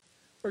wicked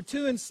or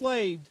too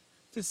enslaved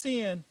to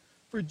sin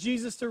for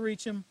Jesus to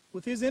reach him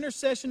with his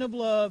intercession of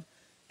love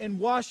and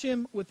wash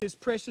him with his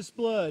precious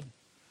blood.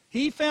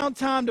 He found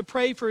time to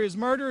pray for his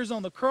murderers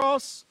on the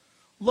cross.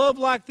 Love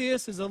like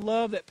this is a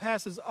love that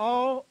passes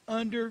all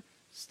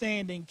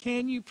understanding.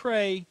 Can you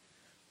pray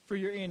for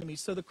your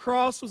enemies? So the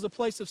cross was a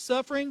place of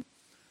suffering.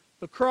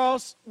 The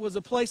cross was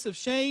a place of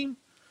shame.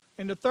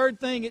 And the third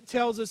thing it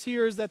tells us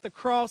here is that the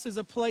cross is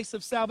a place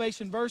of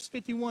salvation. Verse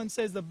 51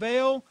 says the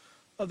veil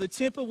of the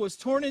temple was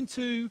torn in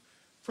two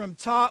from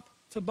top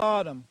to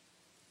bottom.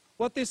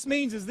 What this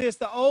means is this,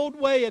 the old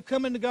way of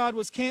coming to God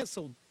was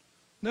canceled.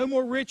 No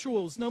more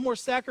rituals, no more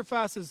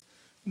sacrifices,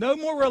 no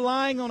more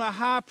relying on a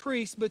high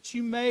priest, but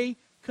you may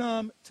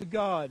come to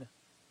God.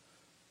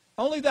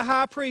 Only the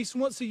high priest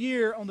once a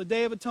year on the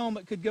Day of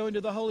Atonement could go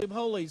into the Holy of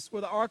Holies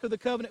where the Ark of the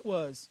Covenant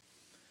was.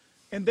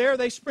 And there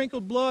they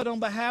sprinkled blood on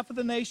behalf of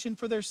the nation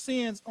for their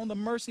sins on the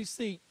mercy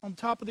seat on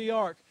top of the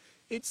ark.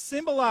 It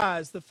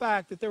symbolized the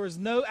fact that there was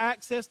no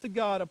access to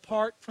God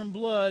apart from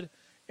blood,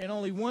 and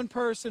only one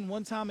person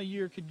one time a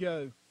year could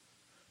go.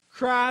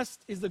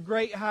 Christ is the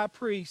great high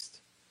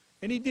priest,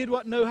 and he did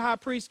what no high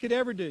priest could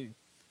ever do.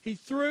 He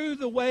threw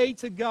the way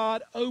to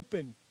God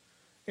open.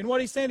 And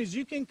what he's saying is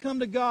you can come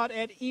to God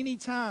at any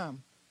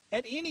time.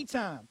 At any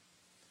time.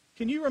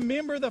 Can you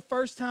remember the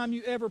first time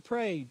you ever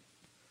prayed?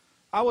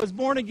 I was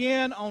born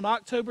again on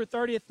October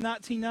 30th,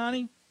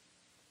 1990.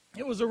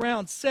 It was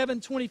around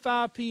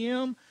 7:25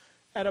 p.m.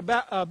 at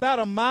about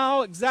a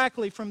mile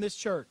exactly from this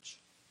church.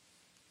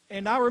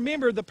 And I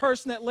remember the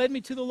person that led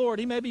me to the Lord.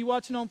 He may be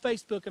watching on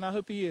Facebook, and I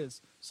hope he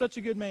is. Such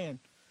a good man.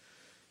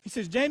 He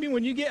says, Jamie,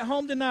 when you get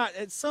home tonight,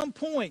 at some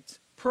point,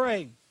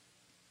 pray.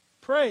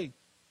 Pray.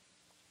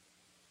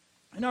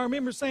 And I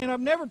remember saying,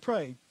 I've never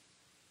prayed.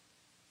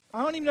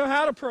 I don't even know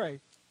how to pray.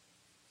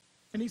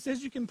 And he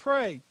says, you can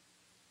pray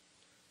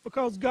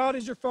because God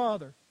is your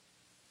Father.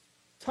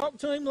 Talk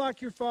to him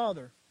like your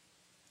Father.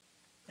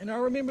 And I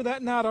remember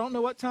that night, I don't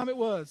know what time it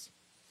was.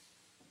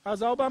 I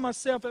was all by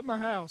myself at my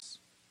house.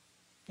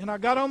 And I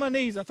got on my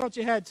knees. I thought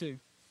you had to.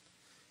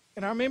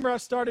 And I remember I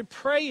started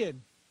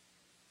praying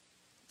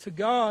to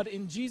God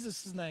in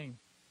Jesus' name.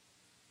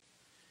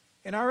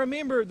 And I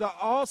remember the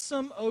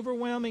awesome,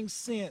 overwhelming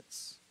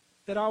sense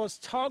that I was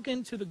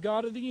talking to the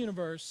God of the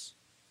universe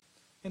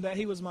and that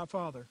he was my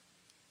Father.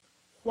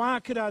 Why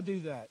could I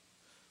do that?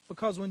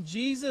 Because when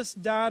Jesus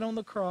died on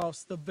the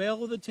cross, the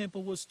veil of the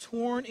temple was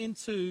torn in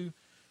two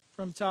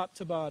from top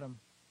to bottom.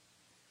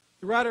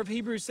 The writer of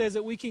Hebrews says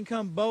that we can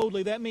come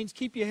boldly. That means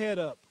keep your head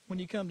up when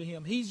you come to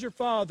him. He's your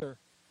Father.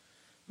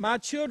 My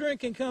children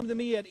can come to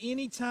me at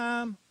any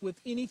time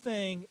with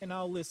anything, and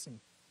I'll listen.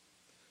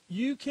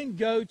 You can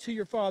go to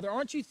your Father.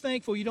 Aren't you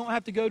thankful you don't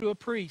have to go to a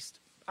priest?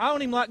 I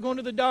don't even like going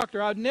to the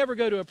doctor. I'd never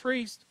go to a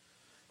priest.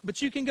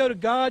 But you can go to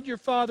God, your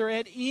Father,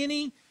 at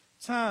any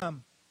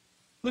time.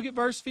 Look at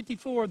verse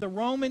 54, the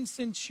Roman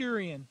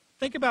centurion.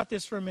 Think about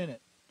this for a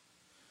minute.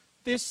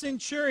 This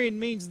centurion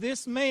means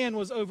this man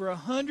was over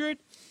 100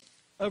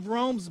 of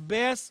Rome's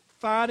best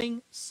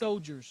fighting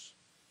soldiers.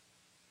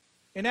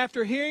 And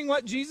after hearing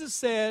what Jesus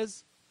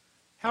says,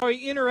 how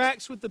he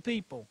interacts with the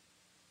people,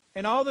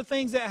 and all the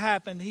things that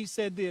happened, he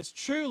said this,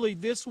 truly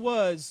this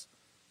was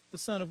the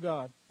Son of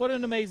God. What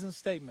an amazing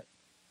statement.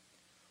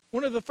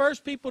 One of the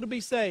first people to be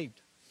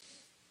saved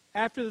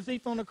after the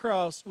thief on the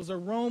cross was a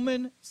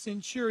Roman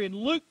centurion.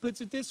 Luke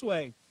puts it this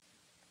way.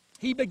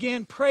 He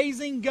began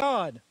praising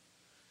God,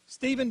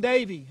 Stephen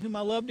Davey, whom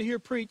I love to hear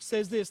preach,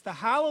 says this: the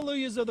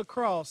hallelujahs of the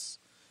cross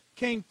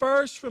came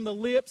first from the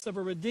lips of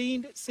a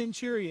redeemed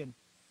centurion.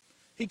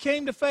 He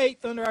came to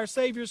faith under our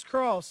Savior's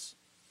cross.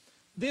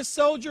 This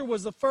soldier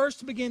was the first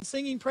to begin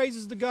singing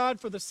praises to God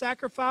for the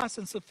sacrifice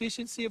and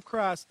sufficiency of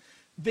Christ.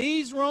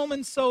 These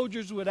Roman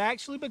soldiers would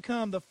actually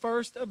become the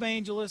first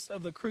evangelists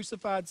of the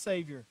crucified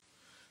Savior.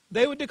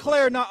 They would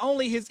declare not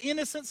only his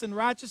innocence and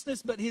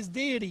righteousness, but his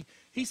deity.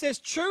 He says,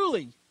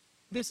 truly,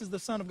 this is the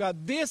Son of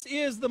God. This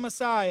is the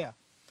Messiah.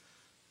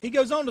 He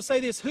goes on to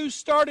say this: who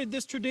started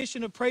this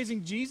tradition of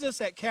praising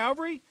Jesus at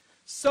Calvary?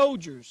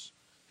 Soldiers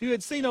who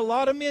had seen a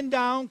lot of men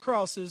die on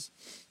crosses,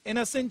 and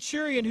a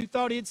centurion who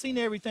thought he had seen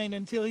everything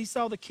until he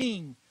saw the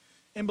King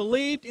and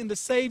believed in the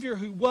Savior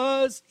who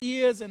was,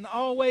 is, and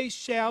always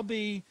shall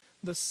be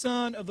the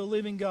Son of the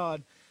living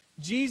God.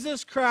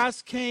 Jesus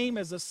Christ came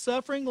as a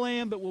suffering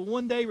lamb, but will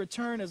one day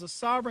return as a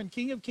sovereign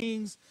King of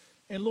kings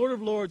and Lord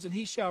of lords, and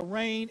he shall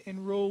reign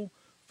and rule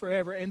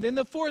forever. And then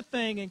the fourth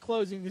thing in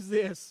closing is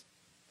this: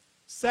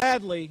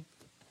 sadly,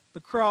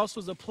 the cross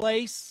was a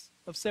place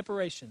of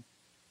separation.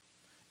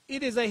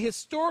 It is a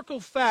historical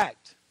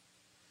fact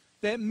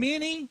that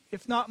many,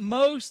 if not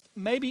most,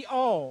 maybe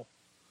all,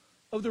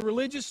 of the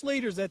religious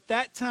leaders at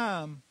that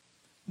time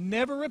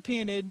never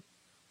repented,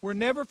 were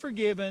never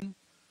forgiven,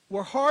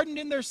 were hardened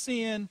in their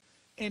sin,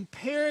 and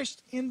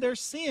perished in their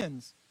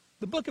sins.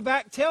 The book of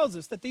Acts tells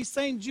us that these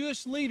same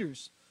Jewish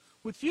leaders,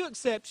 with few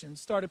exceptions,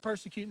 started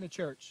persecuting the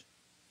church.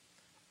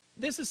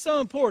 This is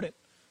so important.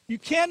 You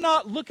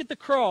cannot look at the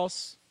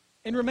cross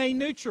and remain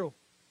neutral.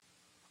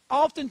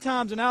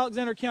 Oftentimes in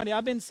Alexander County,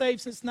 I've been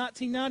saved since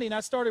 1990, and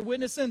I started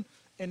witnessing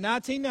in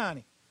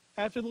 1990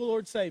 after the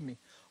Lord saved me.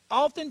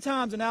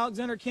 Oftentimes in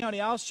Alexander County,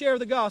 I'll share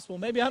the gospel.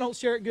 Maybe I don't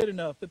share it good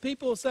enough, but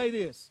people will say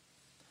this: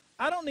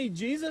 I don't need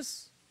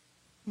Jesus.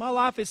 My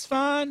life is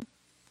fine.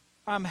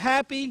 I'm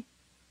happy.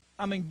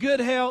 I'm in good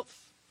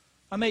health.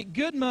 I make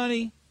good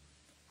money.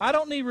 I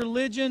don't need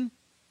religion,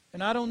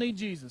 and I don't need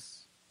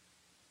Jesus.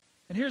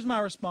 And here's my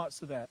response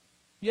to that: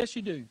 yes,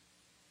 you do.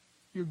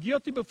 You're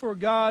guilty before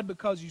God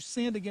because you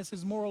sinned against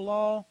his moral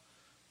law.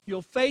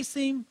 You'll face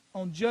him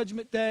on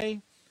Judgment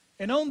Day.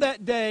 And on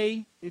that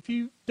day, if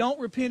you don't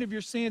repent of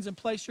your sins and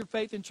place your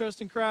faith and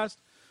trust in Christ,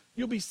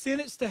 you'll be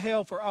sentenced to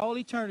hell for all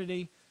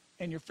eternity,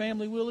 and your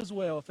family will as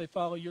well if they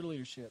follow your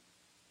leadership.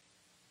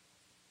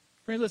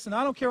 Friend, listen,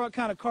 I don't care what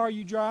kind of car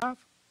you drive.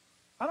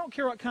 I don't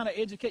care what kind of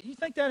education. You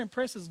think that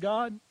impresses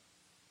God?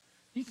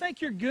 You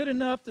think you're good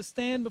enough to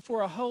stand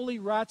before a holy,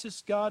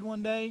 righteous God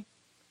one day?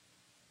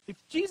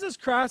 If Jesus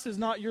Christ is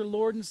not your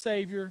Lord and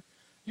Savior,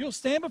 you'll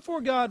stand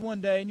before God one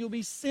day and you'll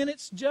be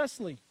sentenced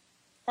justly.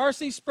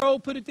 R.C. Sproul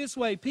put it this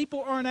way: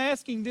 people aren't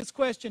asking this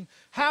question,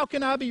 how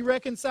can I be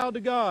reconciled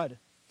to God?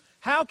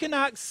 How can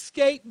I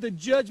escape the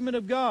judgment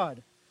of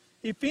God?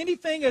 If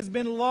anything has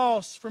been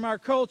lost from our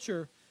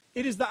culture,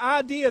 it is the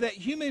idea that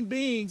human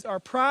beings are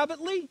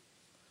privately,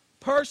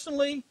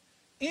 personally,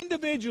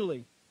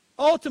 individually,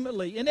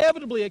 ultimately,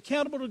 inevitably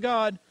accountable to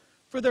God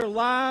for their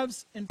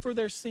lives and for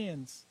their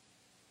sins.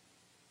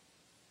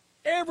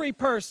 Every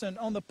person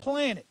on the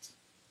planet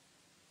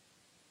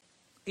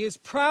is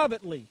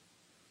privately,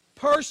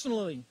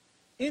 personally,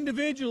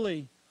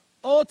 individually,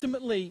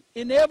 ultimately,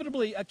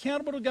 inevitably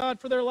accountable to God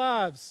for their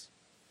lives.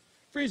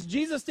 Friends,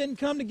 Jesus didn't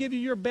come to give you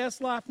your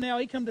best life now.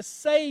 He came to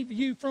save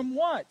you from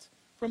what?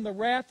 From the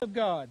wrath of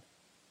God.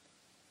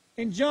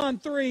 In John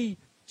 3,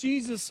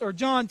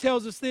 John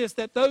tells us this,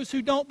 that those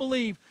who don't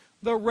believe,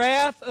 the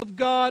wrath of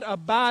God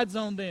abides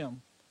on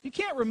them. You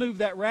can't remove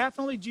that wrath.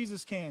 Only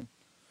Jesus can.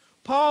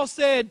 Paul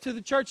said to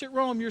the church at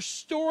Rome, you're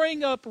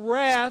storing up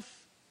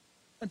wrath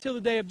until the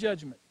day of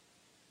judgment.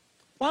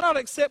 Why not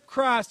accept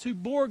Christ who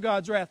bore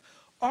God's wrath?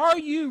 Are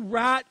you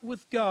right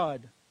with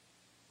God?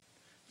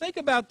 Think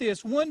about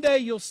this. One day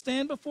you'll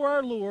stand before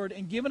our Lord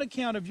and give an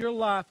account of your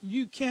life.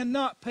 You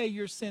cannot pay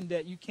your sin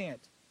debt. You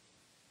can't.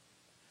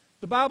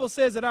 The Bible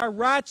says that our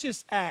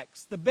righteous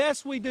acts, the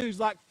best we do, is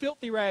like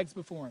filthy rags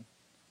before him.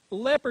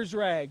 Leper's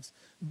rags,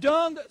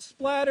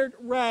 dung-splattered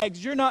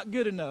rags. You're not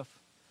good enough.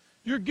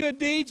 Your good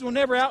deeds will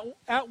never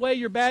outweigh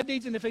your bad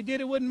deeds, and if they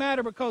did, it wouldn't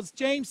matter, because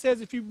James says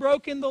if you've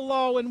broken the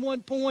law in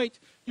one point,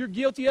 you're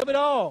guilty of it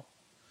all.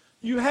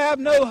 You have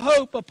no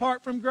hope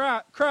apart from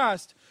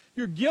Christ.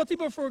 You're guilty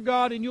before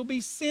God, and you'll be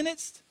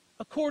sentenced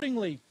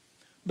accordingly.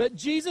 But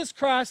Jesus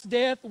Christ's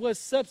death was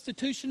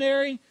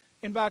substitutionary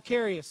and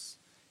vicarious.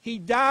 He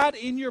died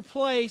in your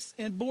place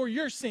and bore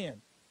your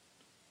sin.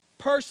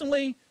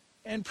 Personally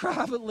and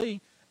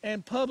privately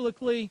and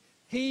publicly,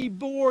 he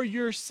bore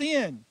your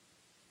sin.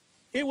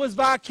 It was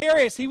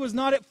vicarious. He was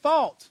not at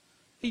fault.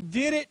 He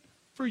did it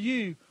for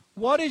you.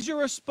 What is your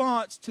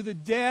response to the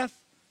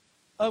death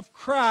of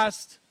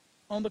Christ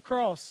on the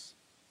cross?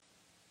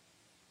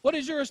 What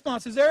is your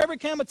response? Has there ever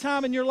come a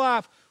time in your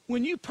life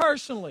when you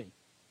personally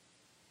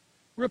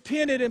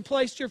repented and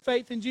placed your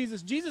faith in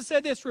Jesus? Jesus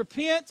said this: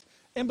 repent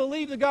and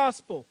believe the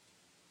gospel.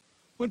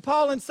 When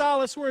Paul and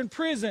Silas were in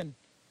prison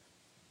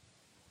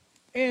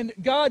and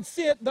God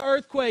sent the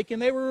earthquake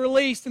and they were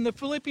released and the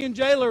Philippian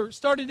jailer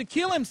started to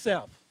kill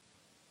himself,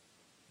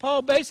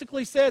 Paul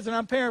basically says, and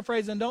I'm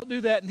paraphrasing, don't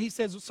do that, and he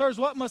says, sirs,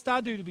 what must I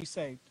do to be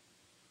saved?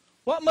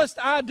 What must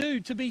I do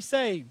to be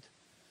saved?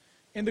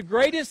 And the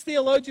greatest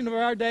theologian of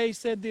our day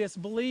said this,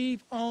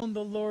 believe on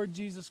the Lord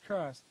Jesus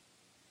Christ.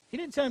 He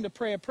didn't tell him to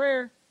pray a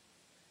prayer.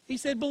 He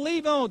said,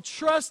 believe on,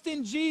 trust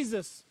in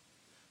Jesus.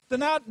 The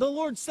night the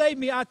Lord saved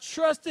me, I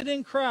trusted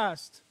in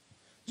Christ.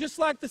 Just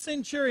like the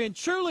centurion,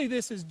 truly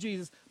this is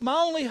Jesus. My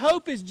only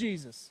hope is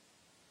Jesus.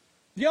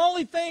 The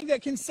only thing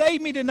that can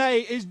save me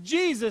today is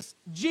Jesus,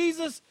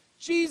 Jesus,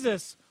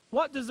 Jesus.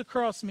 What does the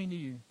cross mean to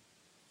you?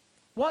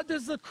 What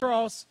does the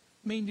cross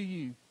mean to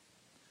you?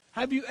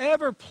 Have you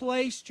ever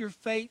placed your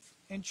faith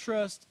and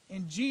trust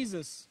in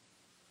Jesus?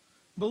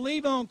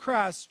 Believe on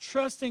Christ,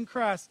 trust in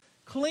Christ,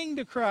 cling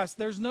to Christ.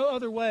 There's no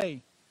other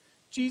way.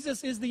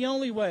 Jesus is the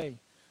only way.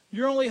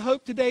 Your only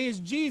hope today is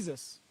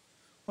Jesus.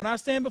 When I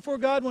stand before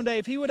God one day,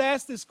 if he would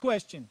ask this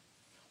question,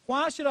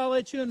 why should I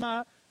let you in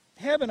my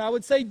heaven? I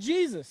would say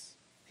Jesus.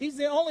 He's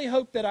the only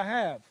hope that I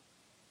have.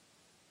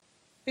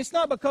 It's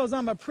not because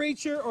I'm a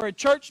preacher or a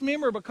church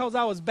member, or because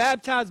I was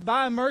baptized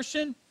by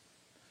immersion.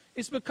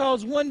 It's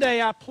because one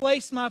day I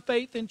placed my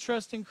faith and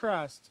trust in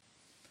Christ.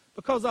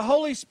 Because the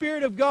Holy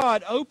Spirit of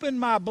God opened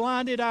my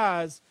blinded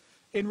eyes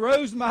and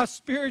rose my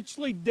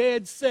spiritually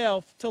dead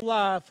self to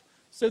life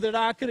so that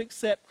I could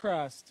accept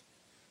Christ.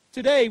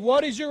 Today,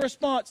 what is your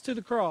response to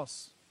the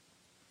cross?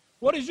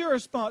 What is your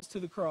response to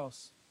the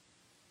cross?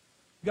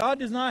 God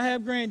does not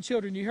have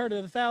grandchildren. You heard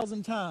it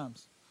 1,000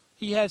 times.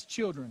 He has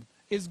children.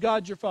 Is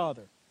God your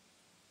Father?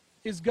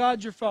 Is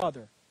God your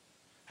Father?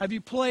 Have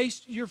you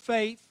placed your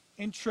faith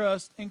and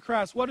trust in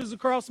Christ? What does the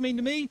cross mean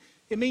to me?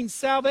 It means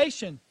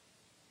salvation.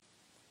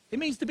 It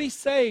means to be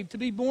saved, to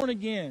be born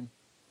again.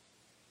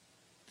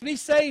 To be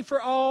saved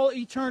for all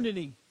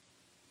eternity.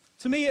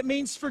 To me, it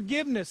means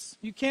forgiveness.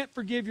 You can't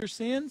forgive your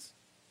sins.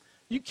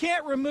 You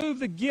can't remove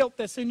the guilt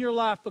that's in your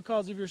life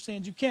because of your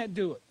sins. You can't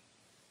do it.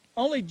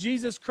 Only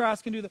Jesus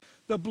Christ can do that.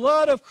 The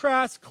blood of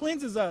Christ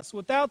cleanses us.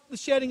 Without the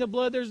shedding of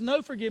blood, there's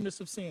no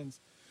forgiveness of sins.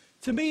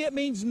 To me, it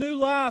means new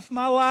life.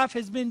 My life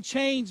has been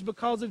changed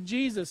because of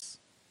Jesus.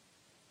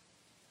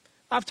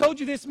 I've told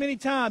you this many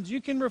times.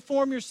 You can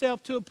reform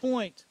yourself to a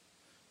point.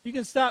 You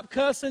can stop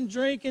cussing,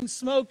 drinking,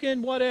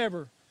 smoking,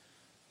 whatever.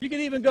 You can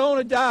even go on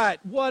a diet,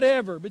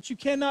 whatever. But you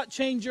cannot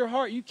change your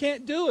heart. You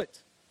can't do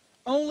it.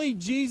 Only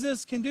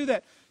Jesus can do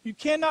that. You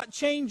cannot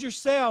change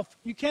yourself.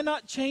 You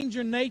cannot change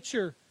your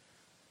nature.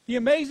 The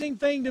amazing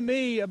thing to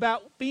me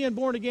about being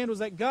born again was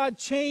that God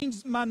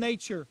changed my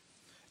nature.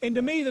 And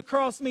to me, the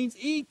cross means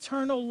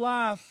eternal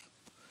life.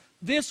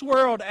 This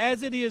world,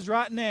 as it is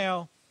right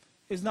now,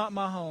 is not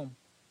my home.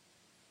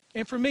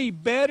 And for me,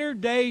 better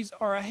days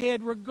are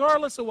ahead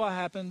regardless of what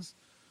happens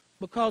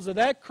because of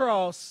that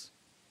cross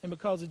and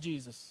because of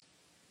Jesus.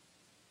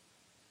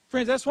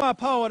 Friends, that's why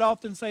Paul would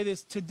often say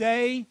this,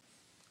 today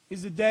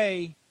is the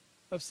day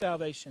of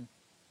salvation.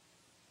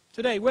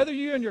 Today, whether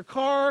you're in your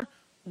car,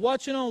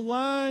 watching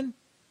online,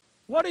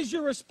 what is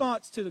your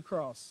response to the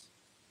cross?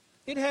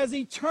 It has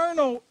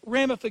eternal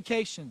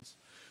ramifications.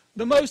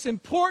 The most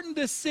important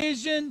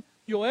decision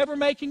you'll ever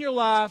make in your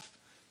life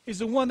is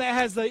the one that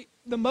has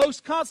the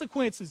most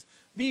consequences,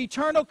 the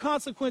eternal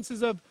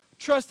consequences of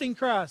trusting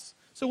Christ.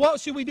 So what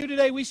should we do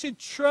today? We should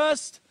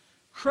trust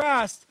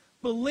Christ,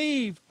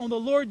 believe on the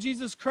Lord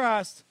Jesus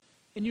Christ,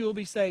 and you will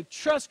be saved.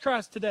 Trust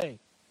Christ today.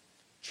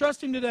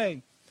 Trust Him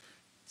today.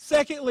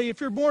 Secondly,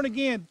 if you're born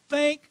again,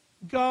 thank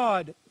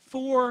God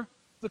for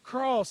the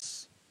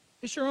cross.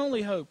 It's your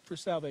only hope for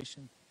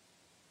salvation.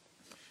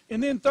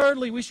 And then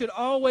thirdly, we should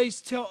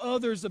always tell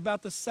others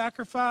about the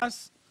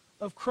sacrifice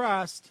of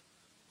Christ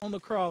on the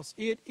cross.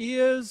 It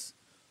is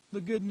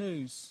the good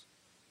news.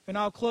 And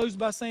I'll close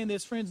by saying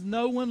this, friends,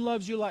 no one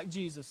loves you like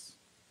Jesus.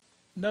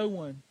 No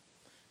one.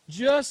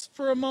 Just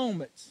for a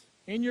moment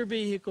in your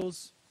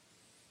vehicles,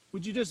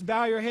 would you just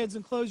bow your heads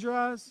and close your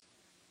eyes?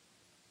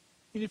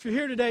 And if you're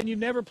here today and you've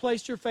never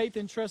placed your faith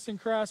and trust in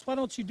Christ, why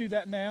don't you do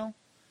that now?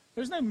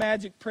 There's no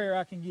magic prayer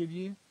I can give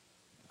you.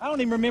 I don't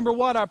even remember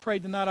what I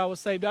prayed the night I was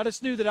saved. I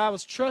just knew that I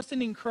was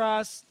trusting in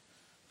Christ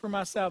for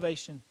my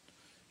salvation.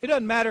 It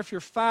doesn't matter if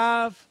you're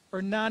 5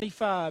 or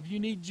 95. You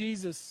need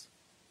Jesus.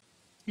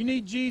 You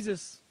need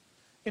Jesus.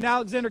 In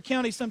Alexander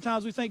County,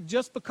 sometimes we think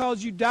just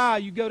because you die,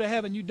 you go to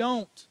heaven. You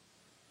don't.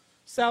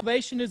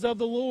 Salvation is of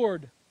the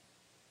Lord.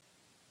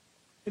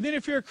 And then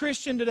if you're a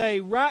Christian today,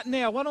 right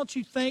now, why don't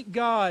you thank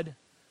God?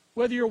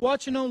 Whether you're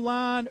watching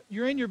online,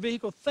 you're in your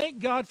vehicle, thank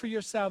God for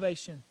your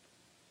salvation.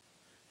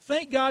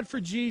 Thank God for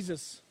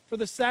Jesus, for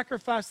the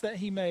sacrifice that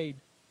He made.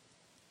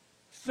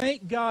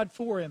 Thank God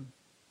for Him.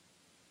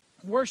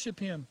 Worship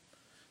Him.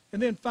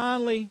 And then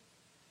finally,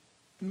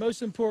 and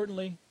most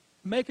importantly,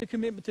 make a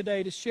commitment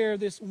today to share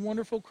this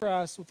wonderful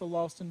Christ with the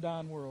lost and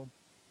dying world.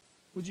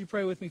 Would you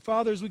pray with me?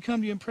 Father, as we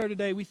come to you in prayer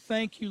today, we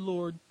thank you,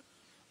 Lord.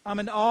 I'm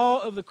in awe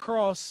of the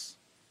cross.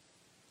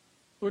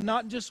 Lord,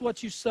 not just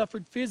what you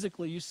suffered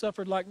physically. You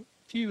suffered like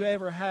few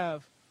ever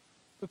have.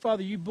 But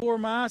Father, you bore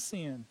my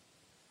sin.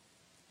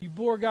 You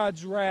bore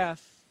God's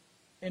wrath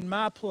in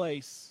my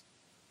place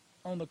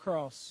on the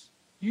cross.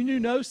 You knew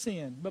no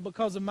sin, but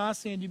because of my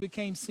sin, you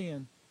became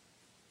sin.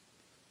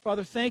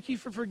 Father, thank you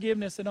for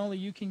forgiveness that only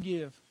you can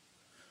give.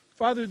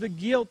 Father, the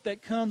guilt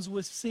that comes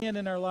with sin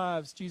in our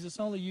lives, Jesus,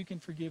 only you can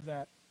forgive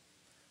that.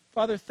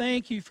 Father,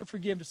 thank you for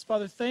forgiveness.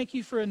 Father, thank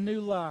you for a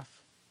new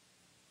life.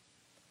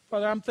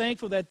 Father, I'm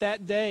thankful that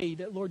that day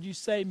that, Lord, you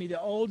saved me,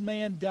 the old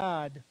man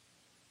died.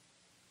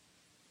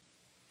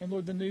 And,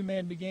 Lord, the new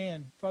man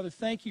began. Father,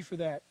 thank you for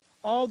that.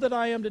 All that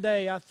I am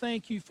today, I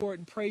thank you for it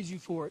and praise you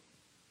for it.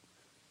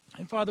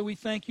 And, Father, we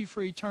thank you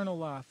for eternal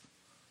life.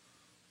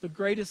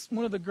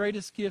 One of the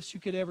greatest gifts you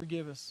could ever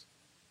give us.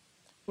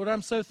 Lord,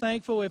 I'm so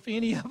thankful if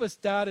any of us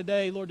die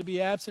today, Lord, to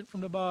be absent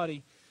from the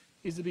body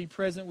is to be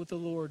present with the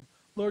Lord.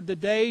 Lord, the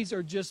days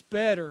are just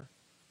better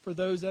for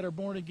those that are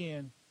born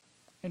again.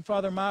 And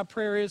Father, my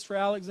prayer is for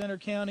Alexander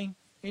County,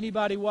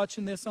 anybody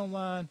watching this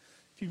online,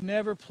 if you've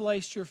never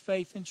placed your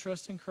faith and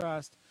trust in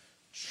Christ,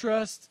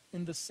 trust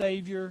in the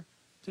Savior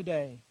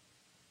today.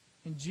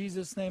 In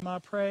Jesus' name I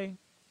pray.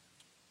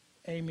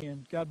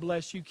 Amen. God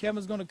bless you.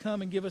 Kevin's going to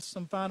come and give us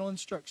some final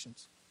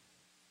instructions.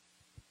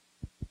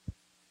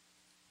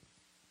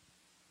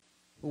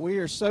 We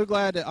are so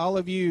glad that all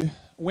of you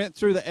went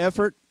through the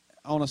effort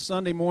on a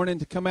Sunday morning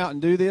to come out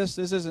and do this.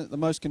 This isn't the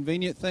most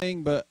convenient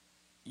thing, but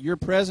your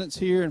presence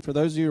here, and for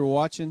those of you who are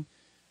watching,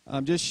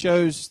 just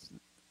shows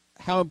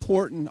how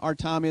important our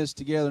time is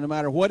together. No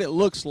matter what it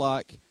looks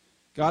like,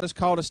 God has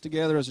called us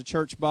together as a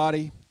church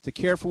body to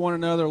care for one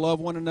another, love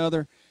one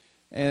another,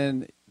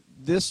 and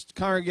this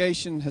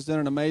congregation has done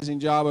an amazing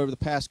job over the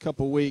past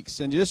couple of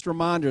weeks. And just a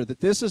reminder that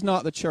this is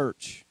not the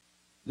church.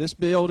 This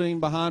building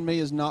behind me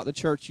is not the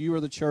church. You are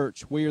the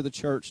church. We are the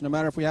church. No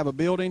matter if we have a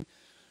building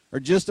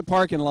or just a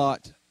parking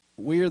lot,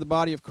 we are the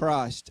body of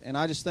Christ. And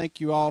I just thank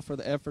you all for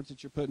the effort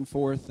that you're putting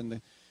forth and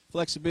the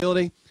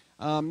flexibility.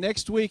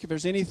 Next week, if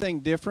there's anything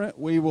different,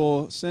 we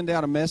will send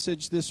out a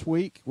message this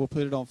week. We'll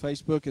put it on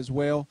Facebook as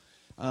well.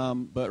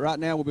 But right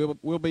now,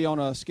 we'll be on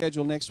a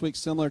schedule next week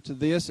similar to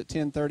this at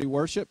 10:30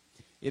 worship.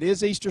 It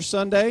is Easter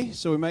Sunday,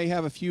 so we may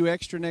have a few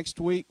extra next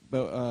week,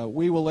 but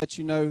we will let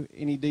you know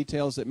any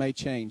details that may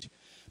change.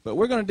 But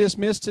we're going to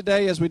dismiss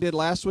today as we did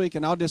last week,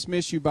 and I'll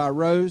dismiss you by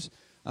rows,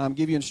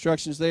 give you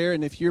instructions there.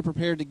 And if you're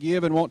prepared to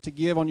give and want to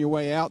give on your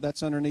way out,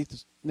 that's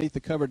underneath the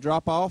covered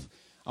drop-off.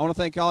 I want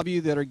to thank all of you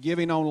that are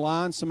giving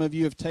online. Some of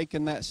you have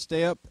taken that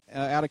step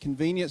out of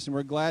convenience, and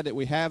we're glad that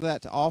we have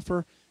that to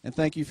offer. And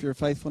thank you for your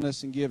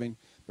faithfulness in giving.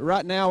 But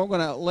right now, we're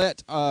going to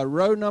let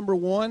row number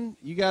 1,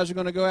 you guys are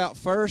going to go out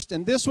first.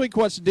 And this week,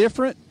 what's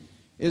different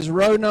is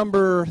row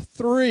number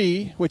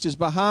 3, which is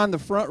behind the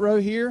front row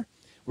here.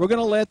 We're going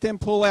to let them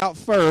pull out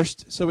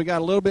first, so we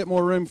got a little bit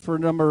more room for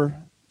number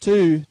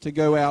 2 to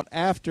go out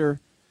after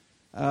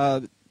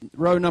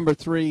row number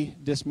 3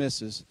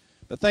 dismisses.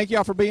 But thank you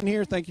all for being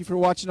here. Thank you for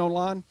watching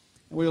online.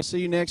 And we'll see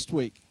you next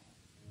week.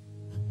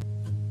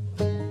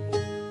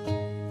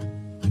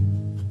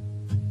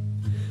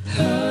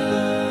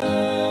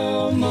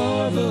 How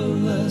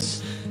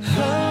marvelous